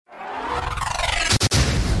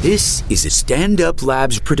This is a Stand Up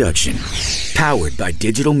Labs production, powered by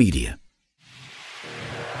digital media.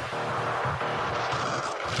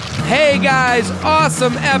 Hey guys,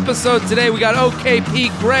 awesome episode today. We got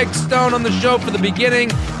OKP Greg Stone on the show for the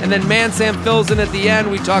beginning, and then Man Sam fills in at the end.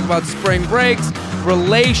 We talk about spring breaks,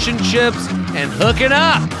 relationships, and hooking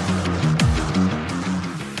up.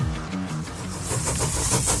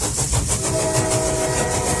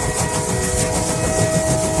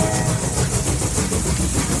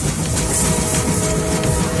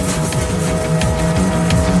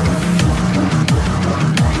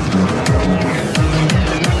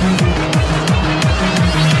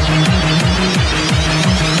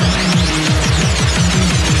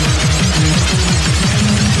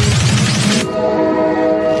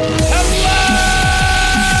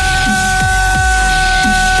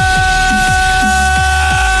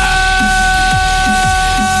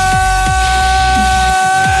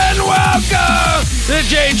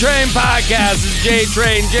 J-Train Podcast. This is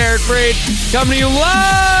J-Train, Jared Freed, coming to you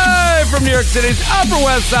live from New York City's Upper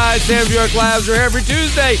West Side. Stand Up York Labs are here every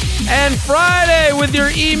Tuesday and Friday with your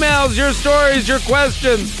emails, your stories, your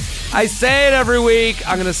questions. I say it every week.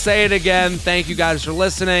 I'm going to say it again. Thank you guys for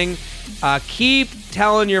listening. Keep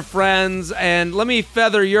telling your friends, and let me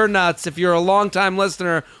feather your nuts. If you're a longtime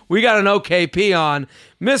listener, we got an OKP on.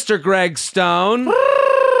 Mr. Greg Stone.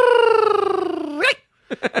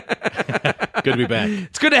 Good to be back.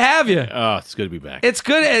 It's good to have you. Oh, it's good to be back. It's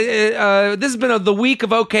good. This has been the week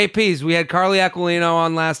of OKPs. We had Carly Aquilino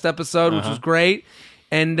on last episode, which was great.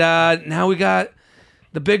 And now we got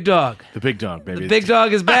the big dog. The big dog, baby. The big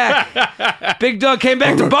dog is back. Big dog came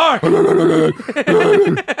back to bark.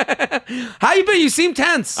 How you been? You seem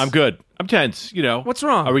tense. I'm good. I'm tense, you know. What's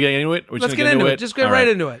wrong? Are we getting into it? Let's get into it. Just get right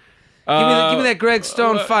into it. Give me that Greg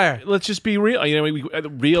Stone fire. Let's just be real. You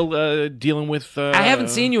know, dealing with... I haven't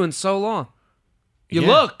seen you in so long. You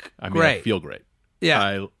look great. I feel great.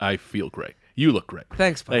 Yeah. I feel great. You look great.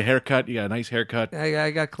 Thanks, buddy. A haircut. You got a nice haircut.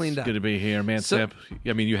 I got cleaned up. It's good to be here, man. Sep.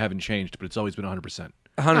 I mean, you haven't changed, but it's always been 100%.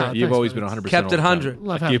 100. You've always been 100%. Kept it 100.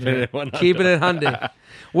 Keep it at 100. Keep it at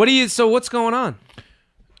 100. So what's going on?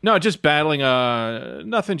 No, just battling,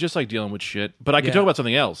 nothing, just like dealing with shit. But I can talk about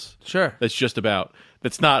something else. Sure.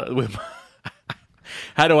 That's not with...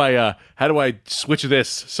 How do I switch this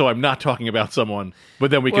so I'm not talking about someone, but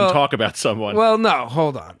then we can talk about someone? Well, no,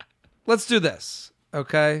 hold on. Let's do this,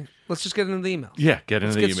 okay? Let's just get into the emails. Yeah, get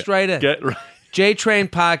into the email. Let's get straight in.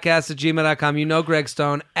 JTrainPodcast@gmail.com. You know Greg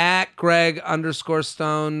Stone. At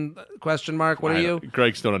Greg_Stone, question mark. What are you?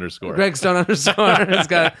 Greg Stone _. Greg Stone _ It's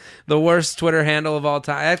got the worst Twitter handle of all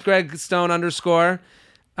time. At Greg Stone _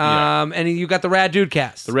 And you got the Rad Dude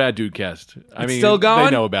Cast. The Rad Dude Cast. I mean, still going?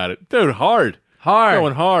 They know about it. Dude, hard.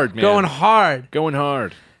 Going hard, man. Going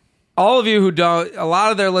hard. All of you who don't, a lot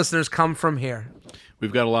of their listeners come from here. We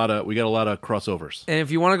got a lot of crossovers. And if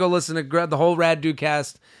you want to go listen to the whole Rad Dude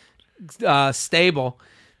Cast stable,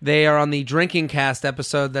 they are on the Drinking Cast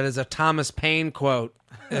episode that is a Thomas Paine quote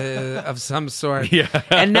of some sort. Yeah.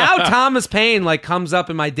 And now Thomas Paine comes up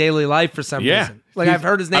in my daily life for some reason. I've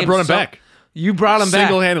heard his name. I brought him back. You brought him back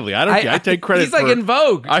single-handedly. I take credit. He's in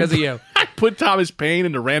vogue because of you. I put Thomas Paine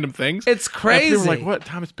into random things. It's crazy. People were like, "What?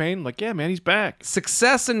 Thomas Paine?" I'm like, yeah, man, he's back.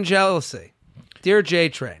 Success and jealousy. Dear J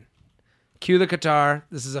Train, cue the guitar.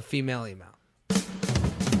 This is a female email.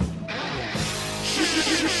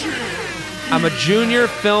 I'm a junior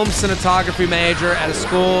film cinematography major at a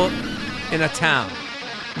school in a town.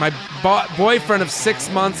 My boyfriend of 6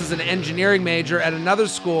 months is an engineering major at another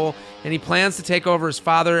school, and he plans to take over his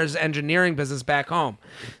father's engineering business back home.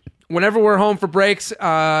 Whenever we're home for breaks in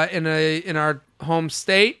our home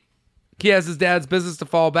state, he has his dad's business to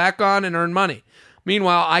fall back on and earn money.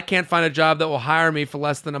 Meanwhile, I can't find a job that will hire me for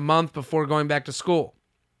less than a month before going back to school.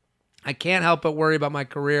 I can't help but worry about my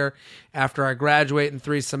career after I graduate in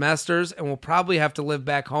 3 semesters, and will probably have to live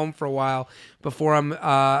back home for a while before I'm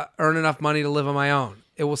earn enough money to live on my own.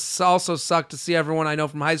 It will also suck to see everyone I know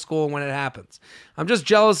from high school when it happens. I'm just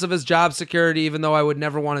jealous of his job security, even though I would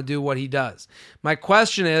never want to do what he does. My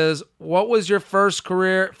question is, what was your first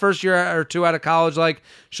year or two out of college like?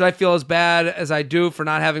 Should I feel as bad as I do for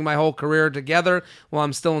not having my whole career together while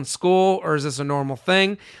I'm still in school, or is this a normal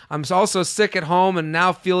thing? I'm also sick at home and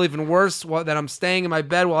now feel even worse that I'm staying in my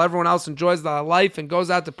bed while everyone else enjoys their life and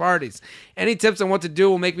goes out to parties. Any tips on what to do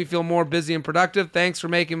will make me feel more busy and productive. Thanks for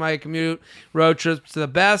making my commute road trips the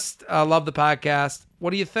best. Love the podcast.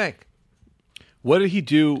 What do you think? What did he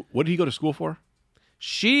do? What did he go to school for?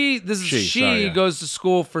 She goes to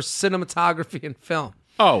school for cinematography and film.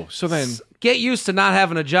 Oh, so then get used to not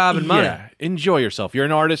having a job and money. Yeah, enjoy yourself. You're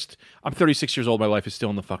an artist. I'm 36 years old. My life is still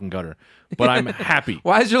in the fucking gutter, but I'm happy.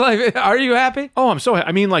 Why is your life? Are you happy? Oh, I'm so.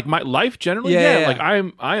 I mean, like my life generally. Yeah, Yeah, yeah.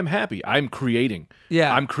 like I am happy. I'm creating.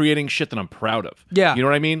 Yeah. I'm creating shit that I'm proud of. Yeah. You know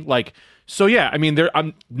what I mean? Like, so yeah. I mean,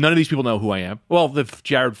 none of these people know who I am. Well, the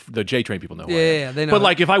J Train people know who I am. Yeah, they know But that.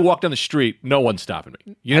 like, if I walk down the street, no one's stopping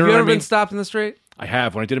me. You know Have what you I ever mean? been stopped in the street? I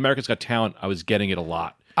have. When I did America's Got Talent, I was getting it a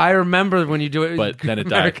lot. I remember when you do it. But then it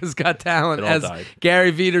died. America's Got Talent It all as died.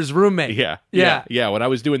 Gary Veter's roommate. Yeah. When I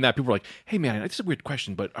was doing that, people were like, "Hey, man, this is a weird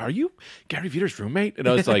question, but are you Gary Veter's roommate?" And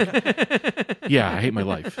I was like, "Yeah, I hate my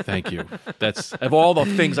life. Thank you. That's of all the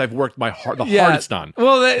things I've worked the hardest on."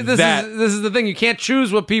 Well, this is the thing. You can't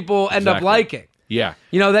choose what people end up Exactly. liking. Yeah,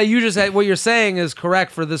 You know that you just had, what you're saying is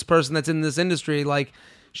correct for this person that's in this industry. Like,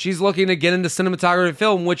 she's looking to get into cinematography and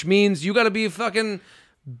film, which means you got to be a fucking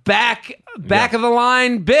back of the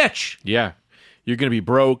line bitch. yeah. You're gonna be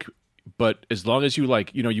broke, but as long as you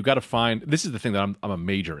you got to find. This is the thing that I'm a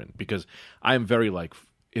major in because I am very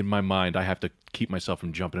in my mind. I have to keep myself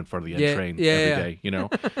from jumping in front of the N train every day. You know.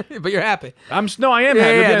 But you're happy. I am happy.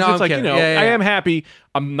 yeah, But no, it's I'm kidding. Yeah. I am happy.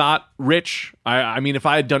 I'm not rich. I mean, if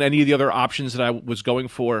I had done any of the other options that I was going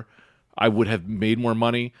for, I would have made more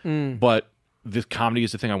money. But this comedy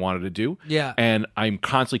is the thing I wanted to do. Yeah. And I'm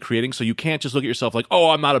constantly creating. So you can't just look at yourself like,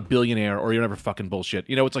 oh, I'm not a billionaire or you're never fucking bullshit.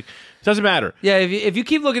 You know, it's like, it doesn't matter. Yeah, if you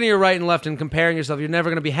keep looking to your right and left and comparing yourself, you're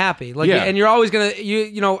never going to be happy. Like, Yeah. and you're always going to,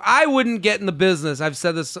 you know, I wouldn't get in the business. I've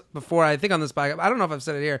said this before, I think on this podcast. I don't know if I've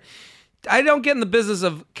said it here. I don't get in the business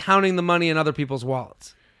of counting the money in other people's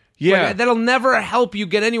wallets. Yeah. Like, that'll never help you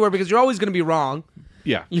get anywhere because you're always going to be wrong.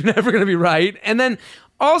 Yeah. You're never going to be right. And then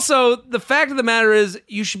also, the fact of the matter is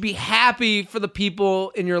you should be happy for the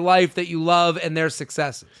people in your life that you love and their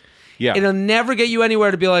successes. Yeah. It'll never get you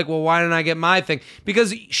anywhere to be like, well, why didn't I get my thing?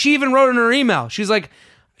 Because she even wrote in her email,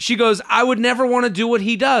 she goes, I would never want to do what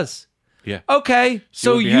he does. Yeah. Okay,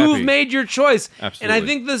 so would be you've happy. made your choice. Absolutely. And I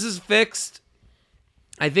think this is fixed.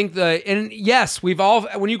 I think and yes,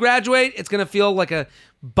 when you graduate, it's going to feel like a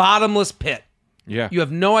bottomless pit. Yeah. You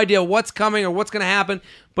have no idea what's coming or what's going to happen.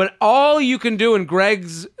 But all you can do, and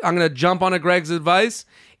I'm going to jump on Greg's advice,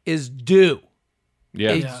 is do.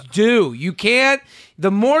 Yeah. It's do. You can't,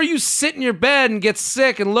 the more you sit in your bed and get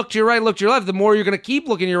sick and look to your right, look to your left, the more you're going to keep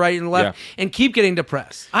looking to your right and left and keep getting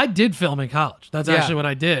depressed. I did film in college. That's Yeah. actually what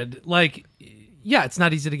I did. Like, yeah, it's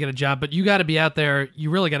not easy to get a job, but you got to be out there. You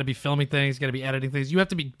really got to be filming things, got to be editing things. You have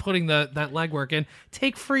to be putting that legwork in.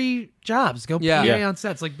 Take free jobs. Go PA on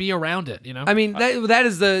sets. Like, be around it, you know? I mean, that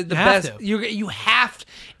is the have best. to. You have to.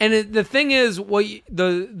 And the thing is,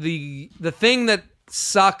 the thing that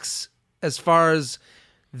sucks as far as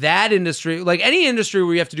that industry, like any industry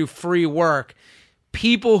where you have to do free work,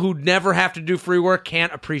 people who never have to do free work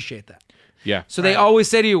can't appreciate that. Yeah. So they always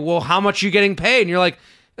say to you, well, how much are you getting paid? And you're like,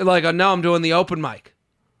 oh, no, I'm doing the open mic.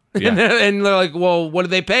 Yeah. And they're like, well, what do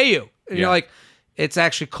they pay you? And Yeah. you're like, it's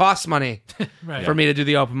actually costs money Right. for me to do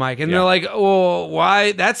the open mic. And Yeah. they're like, well,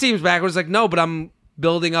 why? That seems backwards. Like, no, but I'm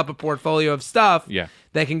building up a portfolio of stuff Yeah.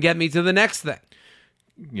 that can get me to the next thing.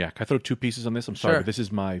 Yeah, can I throw two pieces on this? I'm sorry, Sure. but this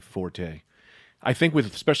is my forte. I think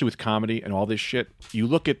especially with comedy and all this shit, you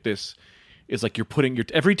look at this, it's like you're putting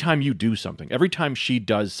every time you do something, every time she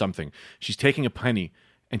does something, she's taking a penny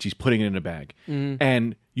and she's putting it in a bag. Mm-hmm.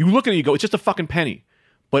 And you look at it and you go, it's just a fucking penny.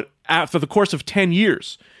 But after the course of 10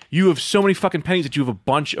 years, you have so many fucking pennies that you have a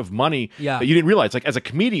bunch of money that you didn't realize. Like, as a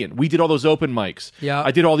comedian, we did all those open mics. Yeah.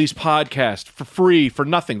 I did all these podcasts for free, for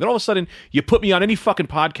nothing. Then all of a sudden, you put me on any fucking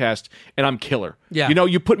podcast, and I'm killer. Yeah. You know,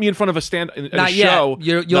 you put me in front of a Not yet. show.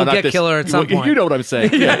 You'll not get this. killer at some point. You know what I'm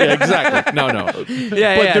saying. Yeah, exactly. No.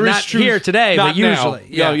 Yeah, there is not truth- here today, not but usually.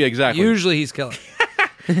 now. Yeah, exactly. Usually he's killing.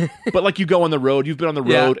 But like, you go on the road, you've been on the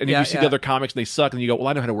road, and you see yeah. the other comics and they suck, and you go, well,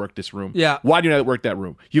 I know how to work this room. Yeah. Why do you know how to work that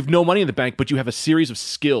room? You have no money in the bank, but you have a series of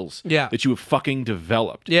skills that you have fucking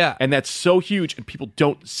developed. Yeah. And that's so huge, and people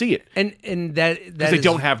don't see it. And that Because they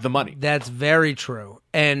don't have the money. That's very true.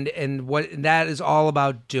 And that is all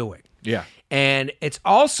about doing. Yeah. And it's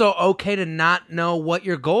also okay to not know what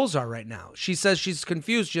your goals are right now. She says she's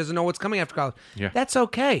confused. She doesn't know what's coming after college. Yeah. That's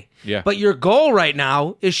okay. Yeah. But your goal right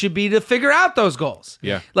now should be to figure out those goals.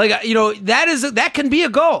 Yeah. Like, you know, that can be a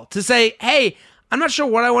goal to say, hey, I'm not sure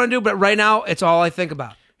what I want to do, but right now it's all I think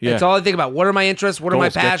about. Yeah. It's all I think about. What are my interests? What are my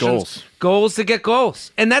Goals, get passions? goals. Goals to get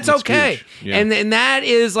goals. And that's okay. huge. Yeah. And that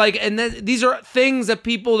is like, these are things that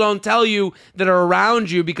people don't tell you that are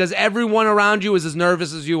around you because everyone around you is as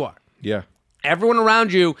nervous as you are. Yeah. Everyone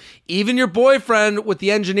around you, even your boyfriend with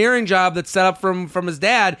the engineering job that's set up from his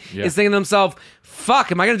dad, is thinking to himself,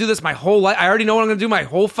 fuck, am I going to do this my whole life? I already know what I'm going to do my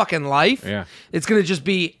whole fucking life. Yeah. It's going to just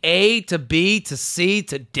be A to B to C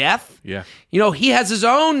to death. Yeah. You know, he has his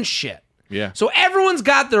own shit. Yeah. So everyone's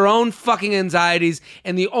got their own fucking anxieties,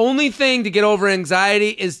 and the only thing to get over anxiety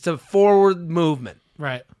is to forward movement.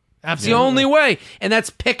 Right. It's Absolutely. the only way, and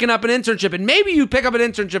that's picking up an internship. And maybe you pick up an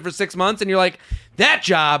internship for 6 months, and you're like, that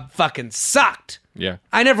job fucking sucked. Yeah.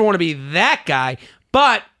 I never want to be that guy,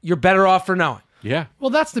 but you're better off for knowing. Yeah. Well,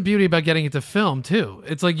 that's the beauty about getting into film too.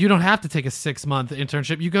 It's like you don't have to take a 6-month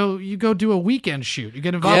internship. You go do a weekend shoot. You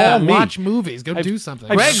get involved, Yeah. and Me. watch movies, go do something.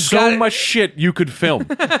 I have Greg's got so it. much shit you could film,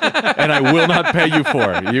 and I will not pay you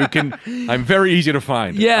for it. You can. I'm very easy to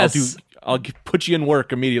find. Yes. I'll put you in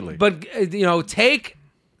work immediately. But, you know, take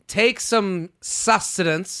some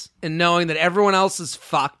sustenance in knowing that everyone else is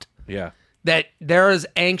fucked, yeah. that they're as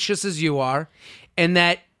anxious as you are, and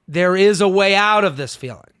that there is a way out of this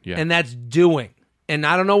feeling. Yeah. And that's doing. And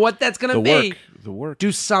I don't know what that's going to be. The work.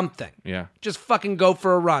 Do something. Yeah. Just fucking go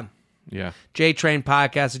for a run. Yeah.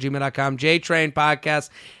 JTrainPodcast@gmail.com.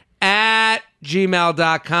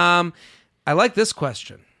 JTrainPodcast@gmail.com. I like this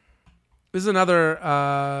question. This is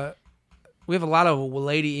another, we have a lot of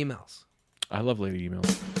lady emails. I love lady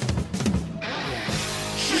emails.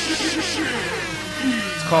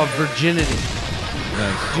 It's called virginity.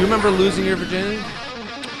 Nice. Do you remember losing your virginity?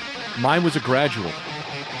 Mine was a gradual.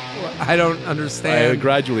 I don't I understand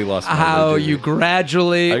gradually lost my how virginity. you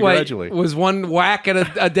gradually. I wait, gradually. was one whack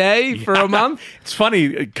at a day for a month? It's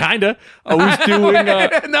funny, kinda. I was doing.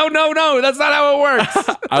 No. That's not how it works.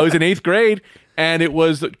 I was in 8th grade, and it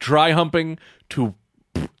was dry humping to.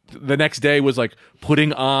 The next day was like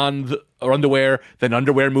putting on the underwear, then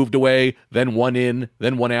underwear moved away, then one in,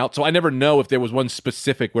 then one out. So I never know if there was one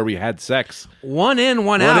specific where we had sex. One in,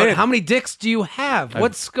 one out. in. How many dicks do you have?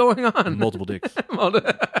 What's going on? Multiple dicks.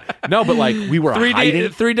 No, but like we were hiding.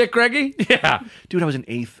 Three dick Greggy? Yeah. Dude, I was in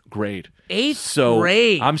 8th grade. 8th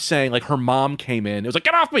grade. I'm saying, like, her mom came in. It was like,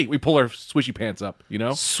 get off me. We pull her swishy pants up, you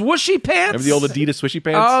know? Swooshy pants? Remember the old Adidas swishy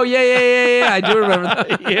pants? Oh, yeah. I do remember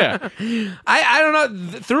that. yeah. I don't know.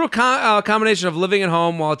 Through a combination of living at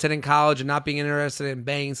home while attending college and not being interested in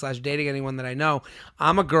banging/dating anyone that I know,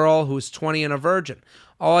 I'm a girl who's 20 and a virgin.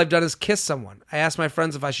 All I've done is kiss someone. I asked my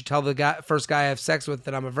friends if I should tell the first guy I have sex with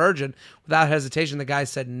that I'm a virgin. Without hesitation, the guy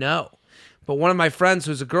said no. But one of my friends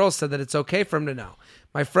who's a girl said that it's okay for him to know.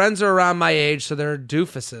 My friends are around my age, so they're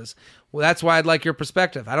doofuses. Well, that's why I'd like your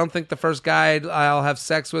perspective. I don't think the first guy I'll have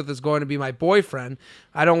sex with is going to be my boyfriend.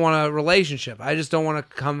 I don't want a relationship. I just don't want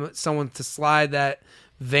someone to slide that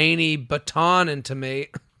veiny baton into me.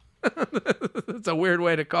 That's a weird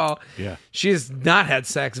way to call. Yeah. She has not had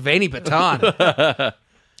sex. Veiny baton.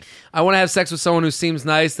 I want to have sex with someone who seems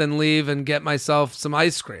nice, then leave and get myself some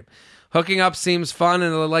ice cream. Hooking up seems fun,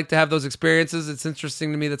 and I'd like to have those experiences. It's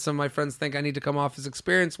interesting to me that some of my friends think I need to come off as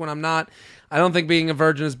experienced when I'm not. I don't think being a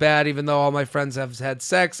virgin is bad, even though all my friends have had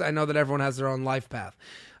sex. I know that everyone has their own life path.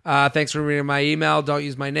 Thanks for reading my email. Don't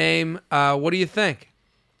use my name. What do you think?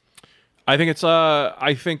 I think it's,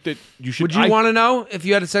 I think that you should. Would you want to know if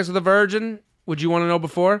you had sex with a virgin? Would you want to know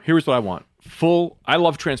before? Here's what I want. I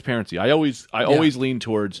love transparency. I always lean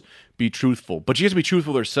towards be truthful, but she has to be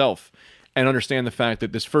truthful to herself and understand the fact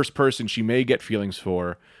that this first person she may get feelings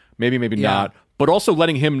for, maybe not, but also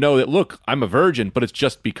letting him know that, look, I'm a virgin, but it's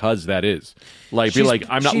just because that is. Like, be like,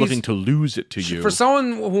 I'm not looking to lose it to you. For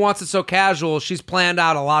someone who wants it so casual, she's planned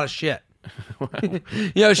out a lot of shit. You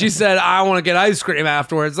know, she said, I want to get ice cream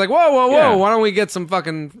afterwards. Like, whoa. Yeah. Why don't we get some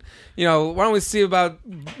fucking, why don't we see about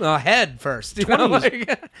head first?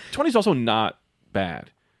 20's also not bad.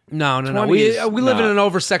 No. We 20's live in not. an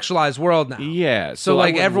over-sexualized world now. Yeah. So I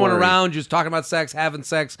like wouldn't everyone worry. around you is talking about sex, having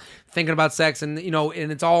sex, thinking about sex, and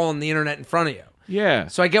and it's all on the internet in front of you. Yeah.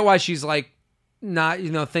 So I get why she's like not,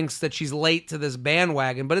 thinks that she's late to this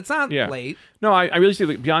bandwagon, but it's not late. No, I really say,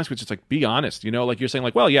 like, be honest with you. It's like, be honest. Like you're saying,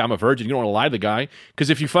 like, well, yeah, I'm a virgin. You don't want to lie to the guy. Because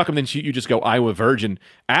if you fuck him, then you just go, I'm a virgin.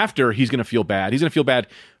 After, he's going to feel bad. He's going to feel bad.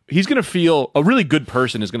 He's going to feel, a really good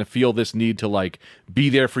person is going to feel this need to, like, be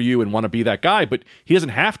there for you and want to be that guy. But he doesn't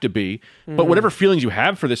have to be. But whatever feelings you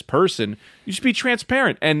have for this person, you just be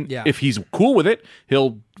transparent. And if he's cool with it,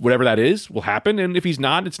 whatever that is, will happen. And if he's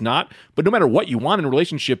not, it's not. But no matter what you want in a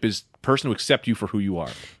relationship is person to accept you for who you are.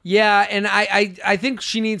 Yeah, and I think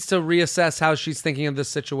she needs to reassess how she's thinking of this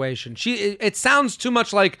situation. It sounds too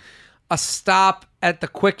much like a stop at the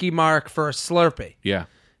quickie mark for a Slurpee. Yeah.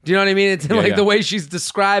 Do you know what I mean? It's Yeah. the way she's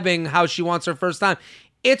describing how she wants her first time.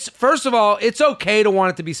 it's, first of all, it's okay to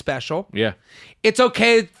want it to be special. Yeah. It's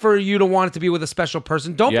okay for you to want it to be with a special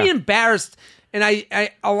person. Don't be embarrassed. And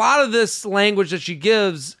I a lot of this language that she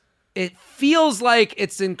gives, it feels like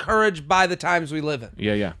it's encouraged by the times we live in.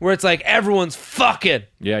 Yeah, yeah. Where it's like everyone's fucking.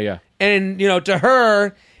 Yeah, yeah. And, to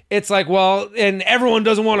her, it's like, well, and everyone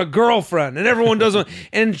doesn't want a girlfriend, and everyone doesn't.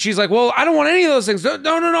 And she's like, well, I don't want any of those things. No,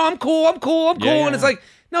 I'm cool. Yeah. And it's like,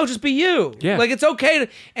 no, just be you. Yeah. Like, it's okay to.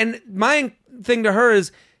 And my thing to her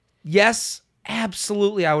is, yes,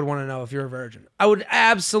 absolutely, I would want to know if you're a virgin. I would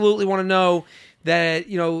absolutely want to know that,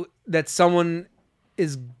 that someone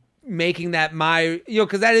is making that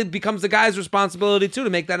because that it becomes the guy's responsibility too to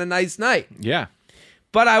make that a nice night. Yeah.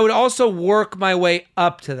 But I would also work my way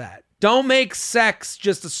up to that. Don't make sex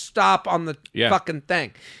just a stop on the fucking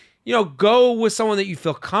thing. Go with someone that you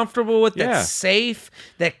feel comfortable with, that's safe,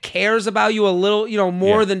 that cares about you a little,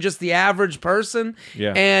 more than just the average person.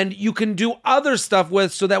 Yeah. And you can do other stuff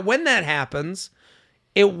with, so that when that happens,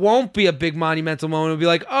 it won't be a big monumental moment. It'll be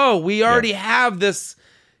like, oh, we already have this,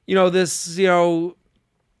 this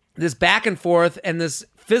back and forth and this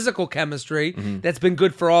physical chemistry that's been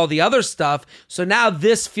good for all the other stuff. So now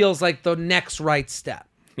this feels like the next right step.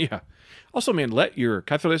 Yeah. Also, man, can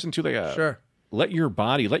I throw this into Sure. Let your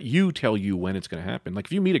body, let you tell you when it's going to happen. Like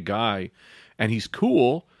if you meet a guy and he's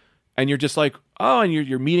cool and you're just like, oh, and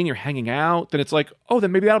you're meeting, you're hanging out, then it's like, oh,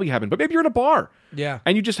 then maybe that'll be happening. But maybe you're in a bar. Yeah.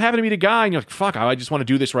 And you just happen to meet a guy and you're like, fuck, I just want to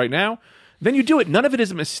do this right now. Then you do it. None of it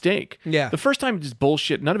is a mistake. Yeah. The first time is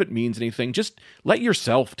bullshit. None of it means anything. Just let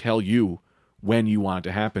yourself tell you when you want it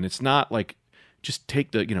to happen. It's not like just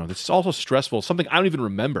take the, this is also stressful. Something I don't even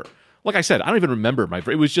remember. Like I said, I don't even remember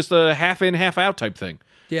it was just a half in, half out type thing.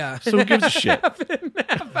 Yeah. So who gives a shit? Half in,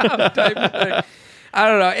 half out type of thing. I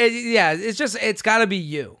don't know. It's got to be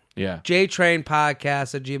you. Yeah.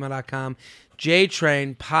 jtrainpodcast@gmail.com.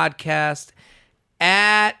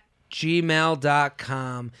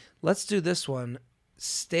 jtrainpodcast@gmail.com. Let's do this one.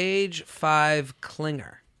 Stage 5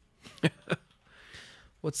 Clinger.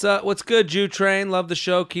 What's up? What's good, Jew Train? Love the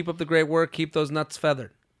show. Keep up the great work. Keep those nuts feathered.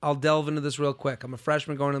 I'll delve into this real quick. I'm a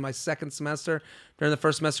freshman going into my second semester. During the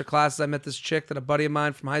first semester classes, I met this chick that a buddy of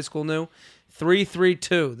mine from high school knew.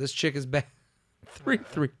 332. This chick is bad.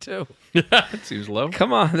 332. That seems low.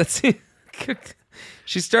 Come on.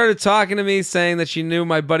 She started talking to me, saying that she knew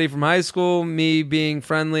my buddy from high school, me being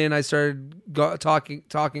friendly, and I started talking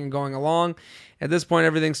and going along. At this point,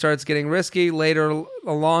 everything starts getting risky. Later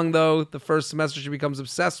along, though, the first semester, she becomes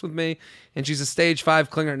obsessed with me, and she's a stage 5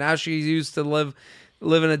 clinger. Now she used to live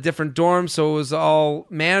in a different dorm, so it was all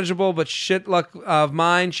manageable, but shit luck of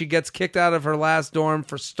mine, she gets kicked out of her last dorm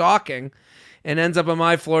for stalking and ends up on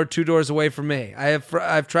my floor 2 doors away from me.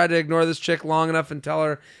 I've tried to ignore this chick long enough and tell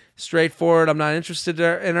her straightforward I'm not interested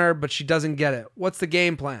in her, but she doesn't get it. What's the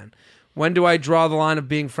game plan? When do I draw the line of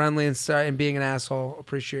being friendly and being an asshole?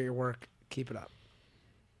 Appreciate your work. Keep it up.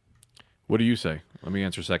 What do you say? Let me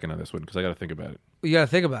answer second on this one because I got to think about it. You got to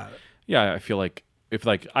think about it. Yeah, I feel like if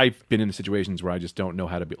I've been in situations where I just don't know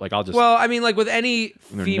how to be I'll just with any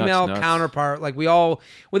female nuts. counterpart,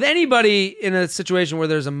 with anybody in a situation where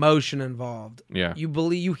there's emotion involved,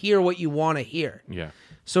 you hear what you want to hear. Yeah.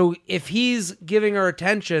 So if he's giving her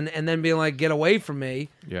attention and then being like, get away from me,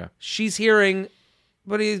 she's hearing,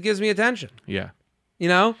 but he gives me attention. Yeah.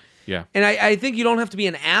 Yeah. And I think you don't have to be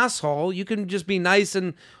an asshole. You can just be nice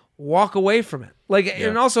and walk away from it.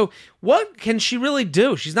 And also, what can she really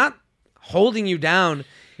do? She's not holding you down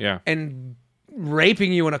and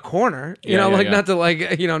raping you in a corner, not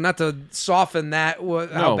to soften that,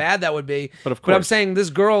 how bad that would be. But of course. I'm saying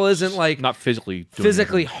this girl isn't not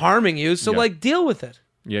physically harming you. So deal with it.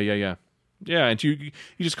 Yeah. Yeah, and you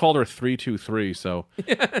just called her 323, so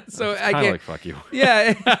so I can't like fuck you.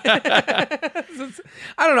 Yeah,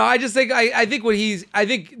 I don't know. I just think I think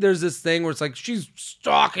there's this thing where it's like she's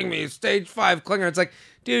stalking me, stage 5 clinger. It's like,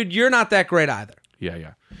 dude, you're not that great either.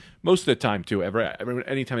 Yeah. Most of the time too.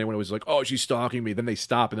 Anytime anyone was like, "Oh, she's stalking me," then they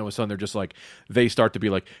stop, and then all of a sudden they're just like, they start to be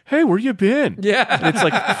like, "Hey, where you been?" Yeah, and it's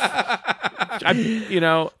like,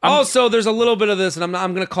 also, there's a little bit of this, and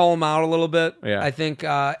I'm going to call him out a little bit. Yeah, I think,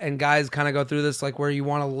 and guys kind of go through this, like where you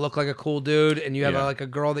want to look like a cool dude, and you have a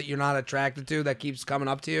girl that you're not attracted to that keeps coming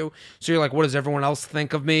up to you. So you're like, what does everyone else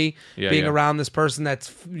think of me being around this person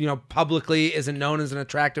that's publicly isn't known as an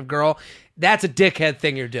attractive girl? That's a dickhead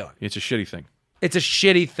thing you're doing. It's a shitty thing. It's a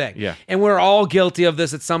shitty thing. Yeah. And we're all guilty of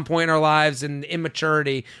this at some point in our lives and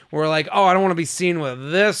immaturity. We're like, oh, I don't want to be seen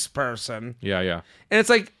with this person. Yeah. And it's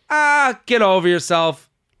like, get over yourself.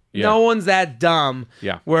 Yeah. No one's that dumb.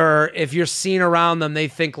 Yeah. Where if you're seen around them, they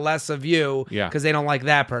think less of you. Yeah. Because they don't like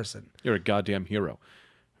that person. You're a goddamn hero.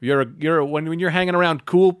 When you're hanging around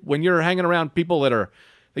when you're hanging around people that are,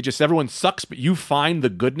 everyone sucks, but you find the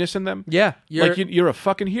goodness in them. Yeah, you're a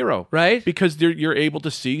fucking hero, right? Because you're able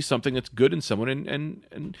to see something that's good in someone,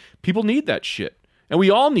 and people need that shit, and we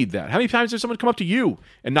all need that. How many times has someone come up to you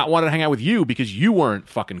and not want to hang out with you because you weren't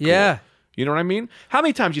fucking cool? Yeah. You know what I mean? How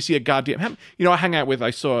many times you see a goddamn...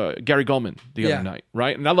 I saw Gary Goldman the other night,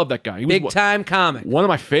 right? And I love that guy. He was big-time comic. One of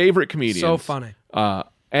my favorite comedians. So funny.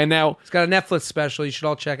 And now... He's got a Netflix special. You should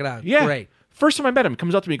all check it out. Yeah. Great. First time I met him, he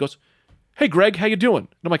comes up to me and goes, "Hey, Greg, how you doing?"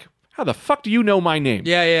 And I'm like, how the fuck do you know my name?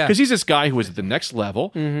 Yeah. Because he's this guy who was at the next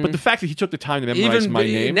level, but the fact that he took the time to memorize my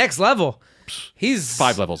name... Next level. He's...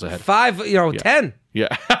 5 levels ahead. 10.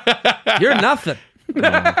 Yeah. You're nothing.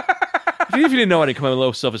 If you didn't know, I didn't come out with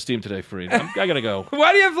low self-esteem today, Fareed. I gotta go.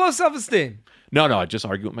 Why do you have low self-esteem? No, I just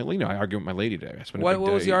argue with my lady. I argue with my lady today. What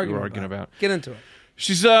was the argument about? Get into it.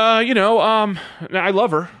 She's, I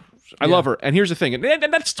love her. I love her. And here's the thing. And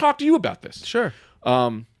let's talk to you about this. Sure.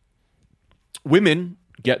 Women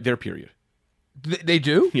get their period. They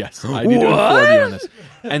do? Yes. I need to inform you on this.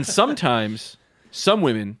 And sometimes, some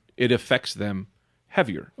women, it affects them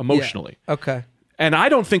heavier emotionally. Yeah. Okay. And I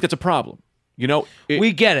don't think that's a problem.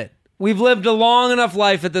 We get it. We've lived a long enough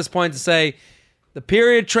life at this point to say, the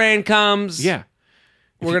period train comes. Yeah.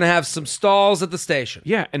 We're going to have some stalls at the station.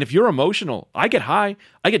 Yeah, and if you're emotional, I get high,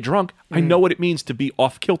 I get drunk, I know what it means to be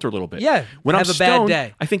off kilter a little bit. Yeah, when have I'm a stoned, bad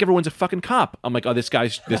day. I think everyone's a fucking cop. I'm like, oh, this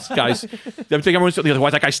guy's. I think everyone's. Why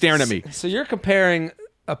is that guy staring at me? So you're comparing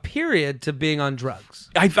a period to being on drugs.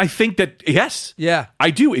 I think that, yes. Yeah.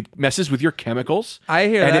 I do. It messes with your chemicals. I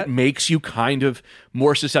hear and that. And it makes you kind of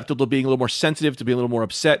more susceptible to being a little more sensitive, to being a little more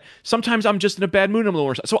upset. Sometimes I'm just in a bad mood. I'm a little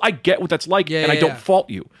more... So I get what that's like, and I don't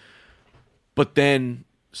fault you. But then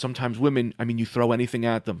sometimes women, you throw anything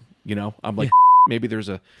at them. I'm like, maybe there's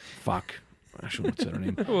a... Fuck. I shouldn't say her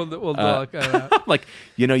name. We'll look at that. I'm like,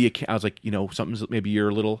 you can't... I was like, something's... Maybe you're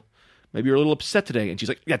a little upset today. And she's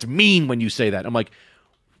like, that's mean when you say that. I'm like...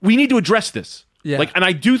 We need to address this. Yeah. And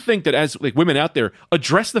I do think that as women out there,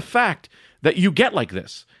 address the fact that you get like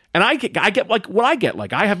this. And I get like what I get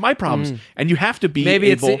like. I have my problems, and you have to be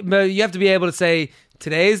you have to be able to say,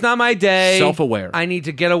 today's not my day. Self-aware. I need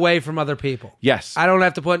to get away from other people. Yes. I don't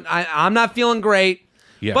have to I'm not feeling great.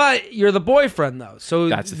 Yeah. But you're the boyfriend though. So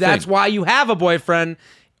that's why you have a boyfriend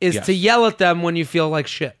is to yell at them when you feel like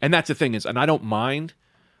shit. And that's the thing is, and I don't mind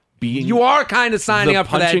being... You are kind of signing up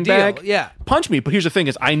for that deal. Bag. Yeah. Punch me, but here's the thing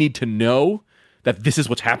is, I need to know that this is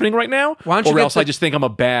what's happening right now, or else I just think I'm a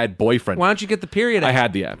bad boyfriend. Why don't you get the period app? I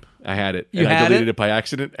had the app. I had it. You and had I deleted it by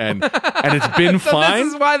accident, and it's been so fine.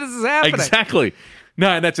 This is why this is happening. Exactly. No,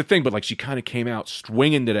 and that's the thing. But she kind of came out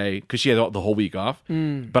swinging today because she had the whole week off.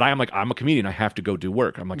 But I'm like, I'm a comedian. I have to go do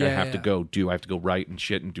work. I'm like, I have to go write and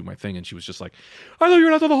shit and do my thing. And she was just like, I thought you were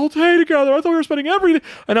not the whole day together. I thought we were spending every day.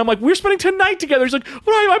 And I'm like, we're spending tonight together. She's like,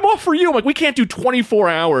 but I'm off for you. I'm like, we can't do 24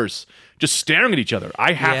 hours just staring at each other.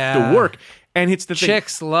 I have to work. And it's the thing.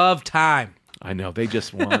 Chicks love time. I know, they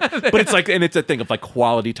just want... But it's and it's a thing of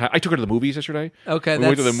quality time. I took her to the movies yesterday. Okay, we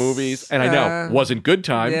went to the movies, and I know, wasn't good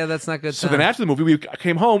time. Yeah, that's not good time. So then after the movie, we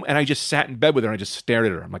came home, and I just sat in bed with her, and I just stared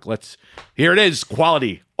at her. I'm like, here it is,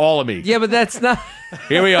 quality, all of me. Yeah, but that's not...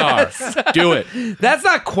 Here we are. Do it. That's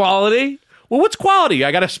not quality. Well, what's quality?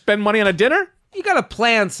 I got to spend money on a dinner? You got to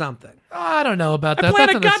plan something. I don't know about that. I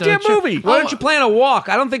planned a goddamn movie. Why don't you plan a walk?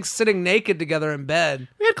 I don't think sitting naked together in bed.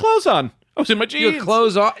 We had clothes on. I was in my jeans. You had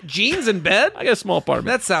clothes on? Jeans in bed? I got a small apartment.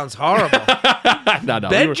 That sounds horrible. No.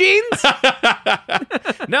 Bed jeans?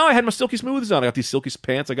 No, I had my silky smooths on. I got these silky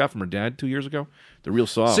pants I got from her dad 2 years ago. They're real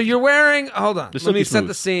soft. So you're wearing... Hold on. Let me set smooth.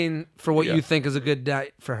 the scene for what you think is a good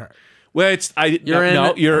night for her. Well, You're in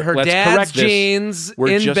her let's dad's correct this. jeans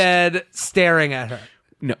bed staring at her.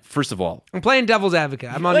 No, first of all, I'm playing devil's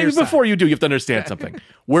advocate. I'm on your side. Before you do, you have to understand something.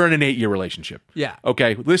 We're in an 8-year relationship. Yeah.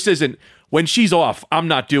 Okay. This isn't when she's off. We're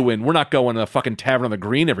not going to a fucking tavern on the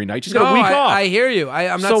green every night. She's got a week off. I hear you.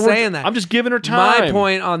 I'm not saying that. I'm just giving her time. My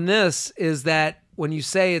point on this is that when you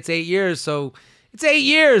say it's 8 years, so it's 8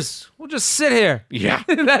 years. We'll just sit here. Yeah.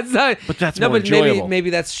 That's not. But that's more enjoyable.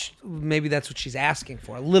 Maybe that's what she's asking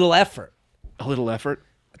for. A little effort. A little effort.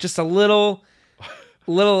 Just a little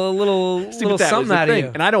something out of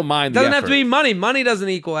you. And I don't mind the effort. Doesn't have to be money. Money doesn't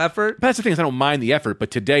equal effort. But that's the thing is I don't mind the effort.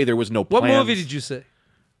 But today there was no plans. What movie did you see?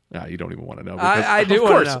 You don't even want to know. I do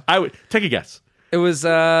want to know. I would take a guess. It was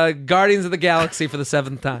Guardians of the Galaxy for the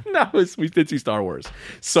 7th time. No, we did see Star Wars.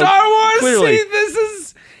 So Star Wars? Clearly, See, this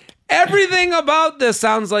is... Everything about this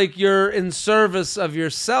sounds like you're in service of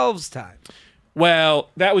yourselves time. Well,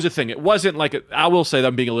 that was the thing. It wasn't like I will say that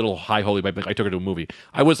I'm being a little high holy, but I took her to a movie.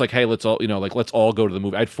 I was like, hey, let's all go to the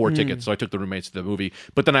movie. I had 4 tickets, so I took the roommates to the movie.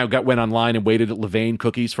 But then I went online and waited at Levain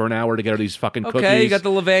Cookies for an hour to get her these fucking cookies. Okay, you got the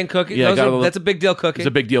Levain cookie. Yeah, That's a big deal cookie. It's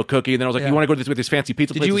a big deal cookie. And then I was like, you want to go to this fancy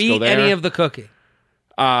pizza place? Did you Let's go eat there. any of the cookie?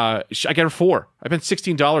 I got her 4. I spent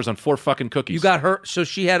 $16 on 4 fucking cookies. You got her, so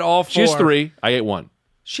she had all 4. She has 3. I ate 1.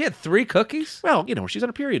 She had 3 cookies? Well, she's on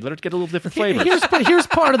a period. Let her get a little different flavor. Here's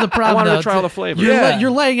part of the problem. I wanted though, to try all the flavors.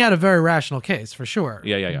 You're laying out a very rational case for sure.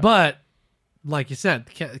 Yeah. But like you said,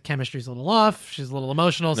 chemistry's a little off. She's a little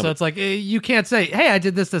emotional, so it's like you can't say, "Hey, I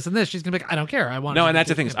did this, and this." She's gonna be like, "I don't care. I want." No, and that's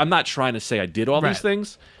the thing is, I'm not trying to say I did all these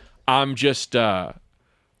things. I'm just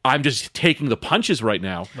taking the punches right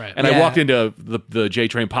now. Right. And I walked into the J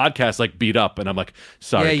Train podcast like beat up, and I'm like,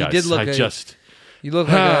 sorry, you guys. did look. You look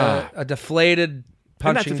like a deflated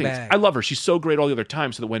punching bag. I love her. She's so great all the other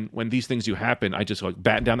time. So that when these things do happen, I just like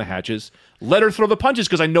batten down the hatches, let her throw the punches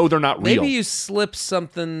because I know they're not real. Maybe you slip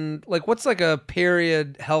something like what's like a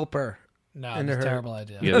period helper. No, it's a terrible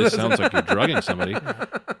idea. Yeah, this sounds like you're drugging somebody.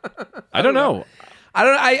 I don't know.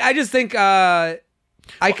 I just think I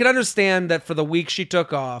can understand that for the week she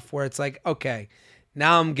took off, where it's like, okay,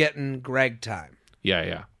 now I'm getting Greg time.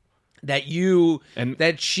 Yeah. That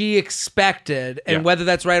she expected, and whether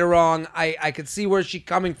that's right or wrong, I could see where she's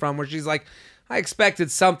coming from, where she's like, I expected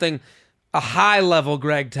something, a high level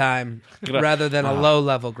Greg time rather than a low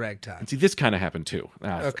level Greg time. See, this kind of happened too.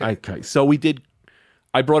 Okay. So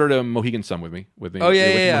I brought her to Mohegan Sun with me. Oh,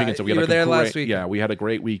 yeah. Mohegan Sun. You were there last week. Yeah, we had a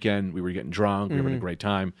great weekend. We were getting drunk. We were having a great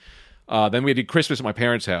time. Then we did Christmas at my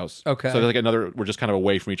parents' house. Okay. So like we're just kind of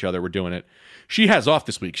away from each other. We're doing it. She has off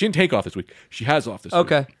this week. She didn't take off this week. She has off this week.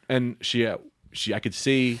 Okay. And I could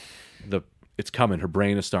see it's coming. Her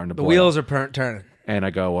brain is starting to The blow. wheels are turning. And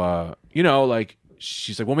I go,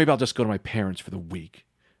 she's like, well, maybe I'll just go to my parents for the week.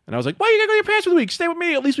 And I was like, why are you going to go to your parents for the week? Stay with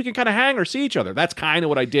me. At least we can kind of hang or see each other. That's kind of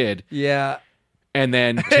what I did. Yeah. And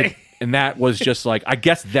then, and that was just like, I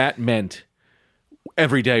guess that meant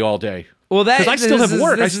every day, all day. Well, because I still have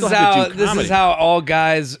work. I still have to do comedy. This is how all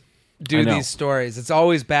guys do these stories. It's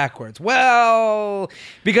always backwards. Well,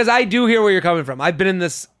 because I do hear where you're coming from. I've been in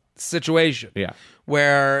this situation. Yeah.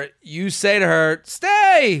 Where you say to her,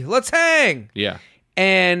 stay, let's hang. Yeah.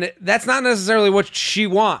 And that's not necessarily what she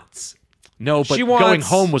wants. No, but going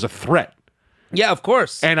home was a threat. Yeah, of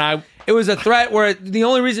course. And it was a threat where the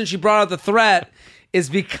only reason she brought out the threat is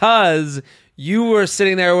because you were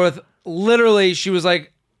sitting there with literally, she was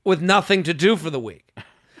like, with nothing to do for the week.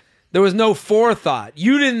 There was no forethought.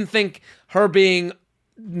 You didn't think her being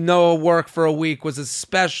no work for a week was as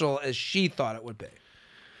special as she thought it would be.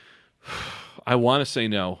 I want to say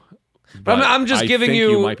no. But I'm just giving you...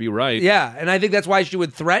 You might be right. Yeah, and I think that's why she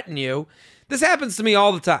would threaten you. This happens to me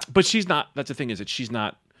all the time. But she's not... That's the thing is that she's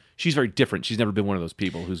not... She's very different. She's never been one of those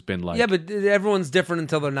people who's been like... Yeah, but everyone's different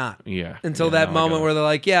until they're not. Yeah. Until that moment where they're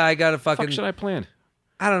like, yeah, I got to fucking... What should I plan?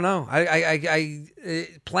 I don't know. I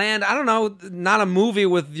planned, I don't know, not a movie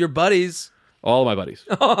with your buddies. All of my buddies.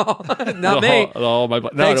 Not me. All my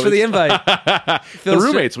buddies. Thanks for the invite. The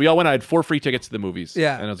roommates. We all went. I had 4 free tickets to the movies.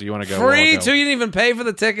 Yeah. And I was like, you want to go? Free? Too? You didn't even pay for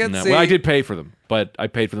the tickets? No. Well, I did pay for them, but I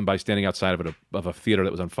paid for them by standing outside of a theater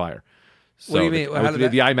that was on fire. So what do you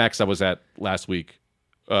mean? The IMAX I was at last week.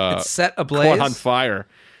 It's set ablaze? Caught on fire.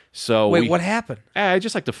 So wait, what happened?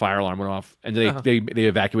 Just like the fire alarm went off, and they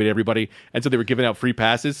evacuated everybody, and so they were giving out free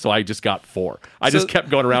passes. So I just got 4. I just kept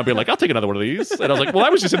going around being like, "I'll take another one of these," and I was like, "Well, I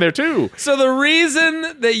was just in there too." So the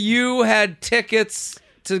reason that you had tickets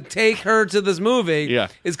to take her to this movie,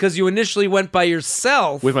 is because you initially went by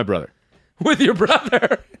yourself with my brother, with your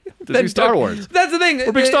brother. To see Star Wars. That's the thing.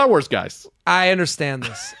 We're big Star Wars guys. I understand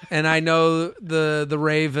this, and I know the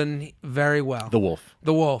Raven very well. The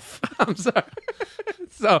Wolf. I'm sorry.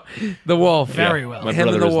 So the Wolf, very well. My him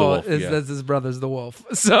brother and the is Wolf. the Wolf. That's his brother's the Wolf.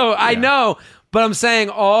 So I know, but I'm saying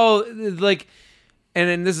all like,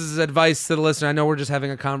 and this is advice to the listener. I know we're just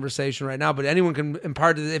having a conversation right now, but anyone can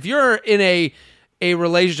impart it. If you're in a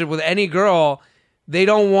relationship with any girl, they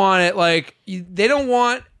don't want it. Like they don't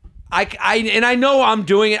want. I know I'm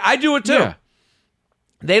doing it. I do it too. Yeah.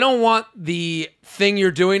 They don't want the thing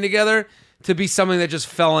you're doing together to be something that just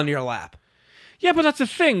fell into your lap. Yeah, but that's the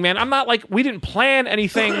thing, man. I'm not like, we didn't plan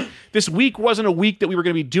anything. This week wasn't a week that we were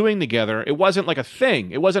going to be doing together. It wasn't like a thing.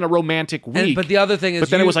 It wasn't a romantic week. But the other thing is... But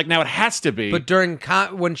then it was like, now it has to be. But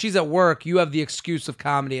when she's at work, you have the excuse of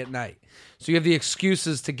comedy at night. So you have the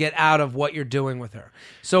excuses to get out of what you're doing with her.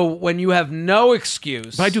 So when you have no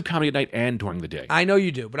excuse... But I do comedy at night and during the day. I know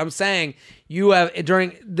you do, but I'm saying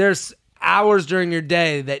there's hours during your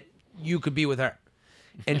day that you could be with her.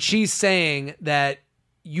 And she's saying that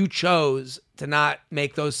you chose to not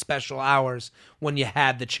make those special hours when you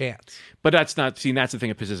had the chance. But that's not, see, that's the thing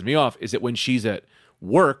that pisses me off, is that when she's at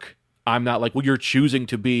work, I'm not like, well, you're choosing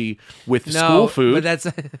to be with school food. But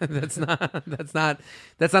that's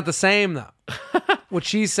not the same though. What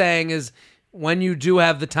she's saying is, when you do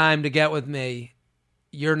have the time to get with me,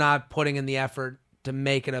 you're not putting in the effort to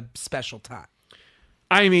make it a special time.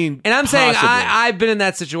 I mean, and I'm saying possibly. I've been in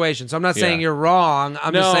that situation, so I'm not saying you're wrong.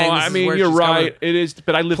 I'm just saying this I is mean, where you're she's right. coming. It is,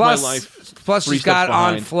 but I live my life. Plus, three she's got steps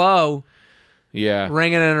on behind. flow, Yeah,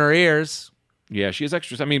 ringing in her ears. yeah, she has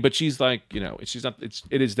extras. I mean, but she's like, she's not.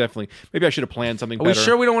 It is definitely. Maybe I should have planned something Are better. we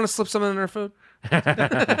sure we don't want to slip something in her food? I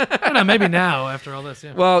don't know, maybe now after all this.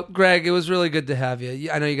 Yeah. Well, Greg, it was really good to have you.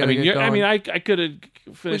 I know you got to get going. I could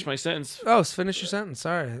have finished my sentence. Oh, finish your sentence.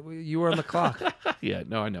 Sorry, you were on the clock. Yeah,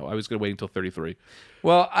 no, I know. I was going to wait until 33.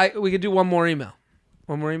 Well, we could do one more email.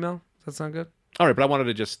 One more email? Does that sound good? All right, but I wanted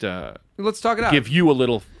to just Let's talk it out. give you a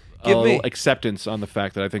little me. acceptance on the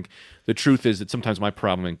fact that I think the truth is that sometimes my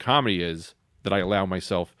problem in comedy is that I allow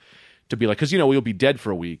myself to be like, because we'll be dead for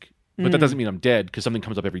a week, but that doesn't mean I'm dead because something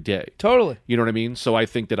comes up every day. Totally. You know what I mean? So I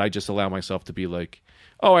think that I just allow myself to be like,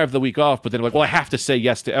 oh, I have the week off, but then like, well, I have to say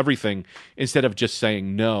yes to everything instead of just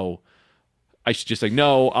saying no. I should just say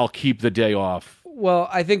no. I'll keep the day off. Well,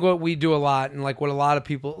 I think what we do a lot, and like what a lot of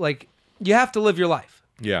people like, you have to live your life.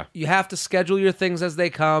 Yeah. You have to schedule your things as they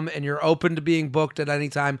come, and you're open to being booked at any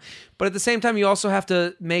time. But at the same time, you also have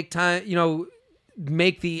to make time,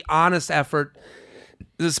 make the honest effort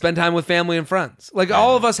to spend time with family and friends. Like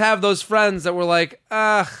all of us have those friends that we're like,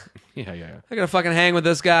 Yeah. I gotta fucking hang with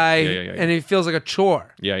this guy, and it feels like a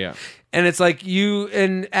chore. Yeah. And it's like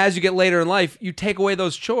and as you get later in life, you take away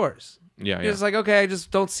those chores. Yeah. You're just like, okay, I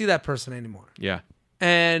just don't see that person anymore. Yeah.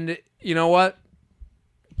 And you know what?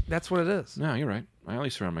 That's what it is. No, you're right. I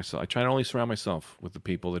try to only surround myself with the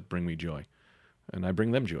people that bring me joy, and I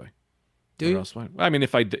bring them joy. Do you? I mean,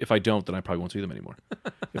 if I don't, then I probably won't see them anymore.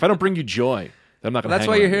 If I don't bring you joy, then I'm not going to. That's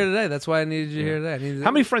why you're here today. That's why I needed you here today.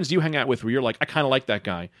 How many friends do you hang out with where you're like, I kind of like that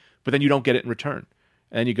guy, but then you don't get it in return,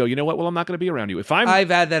 and you go, you know what? Well, I'm not going to be around you. If I've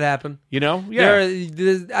had that happen.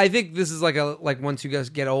 I think this is like once you guys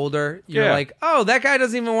get older, you're like, oh, that guy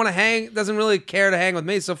doesn't even want to hang, doesn't really care to hang with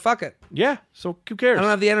me, so fuck it. Yeah, so who cares? I don't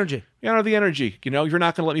have the energy. You don't have the energy. You're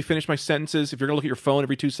not going to let me finish my sentences. If you're going to look at your phone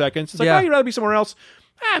every 2 seconds, it's like, Yeah. oh, you'd rather be somewhere else.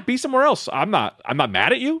 Be somewhere else. I'm not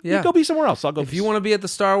mad at you. Yeah. You go be somewhere else. I'll go. If you want to be at the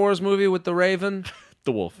Star Wars movie with the Raven,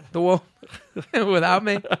 the wolf. without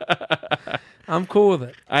me, I'm cool with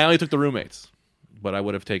it. I only took the roommates, but I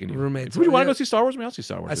would have taken you. Roommates. Would you want to go see Star Wars? I'll see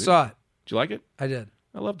Star Wars. I saw it. Did you like it? I did.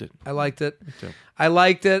 I loved it. I liked it. Me too. I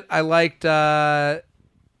liked it. Man,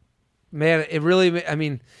 it really, I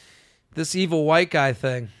mean, this evil white guy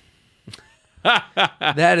thing.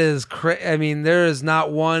 That is I mean, there is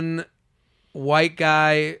not one good white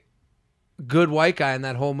guy in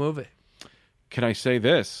that whole movie. Can I say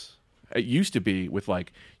this? It used to be with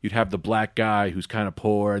like, you'd have the black guy who's kind of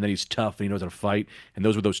poor and then he's tough and he knows how to fight. And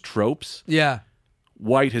those were those tropes. Yeah.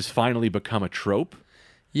 White has finally become a trope.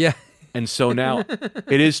 Yeah. And so now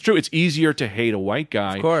it is true. It's easier to hate a white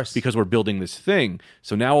guy, of course, because we're building this thing.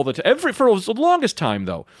 So now all the for the longest time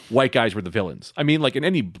though, white guys were the villains. I mean, like in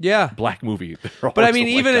any black movie. But I mean,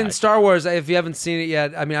 even in Star Wars, if you haven't seen it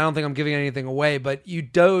yet, I mean, I don't think I'm giving anything away, but you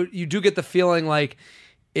do get the feeling like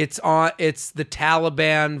it's the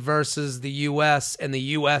Taliban versus the U.S. and the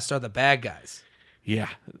U.S. are the bad guys. Yeah,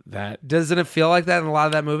 doesn't it feel like that in a lot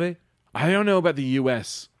of that movie? I don't know about the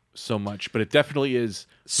U.S. so much, but it definitely is.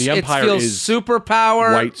 The Empire feels is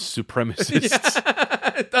superpower, white supremacists.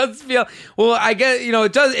 Yeah, it does feel. Well, I get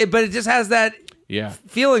it does, but it just has that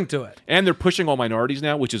feeling to it. And they're pushing all minorities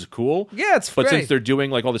now, which is cool. Yeah, it's but great. Since they're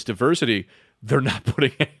doing like all this diversity, they're not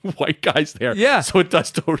putting any white guys there. Yeah, so it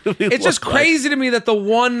does totally. It's just crazy to me that the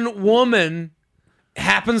one woman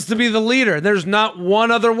happens to be the leader. There's not one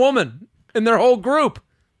other woman in their whole group.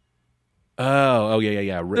 Oh,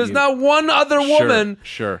 yeah. There's not one other woman.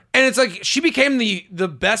 Sure. And it's like she became the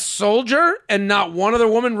best soldier, and not one other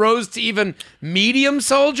woman rose to even medium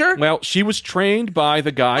soldier. Well, she was trained by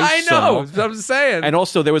the guy. I know. That's what I'm saying. And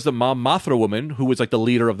also, there was the Mom Mothra woman who was like the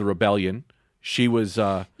leader of the rebellion. She was.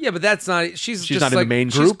 Yeah, but that's not. She's just not in like, the main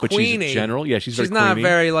group, but she's queenie. a general. Yeah, she's not queenie.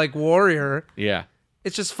 very like warrior. Yeah.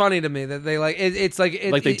 It's just funny to me that they like. It's like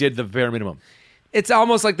they did the bare minimum. It's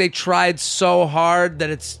almost like they tried so hard that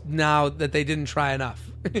it's now that they didn't try enough.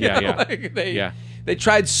 They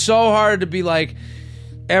tried so hard to be like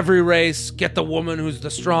every race, get the woman who's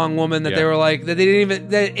the strong woman that they were like that they didn't even.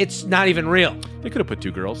 That it's not even real. They could have put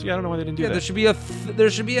 2 girls. Yeah, I don't know why they didn't do that. There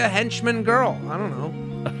should be a henchman girl. I don't know.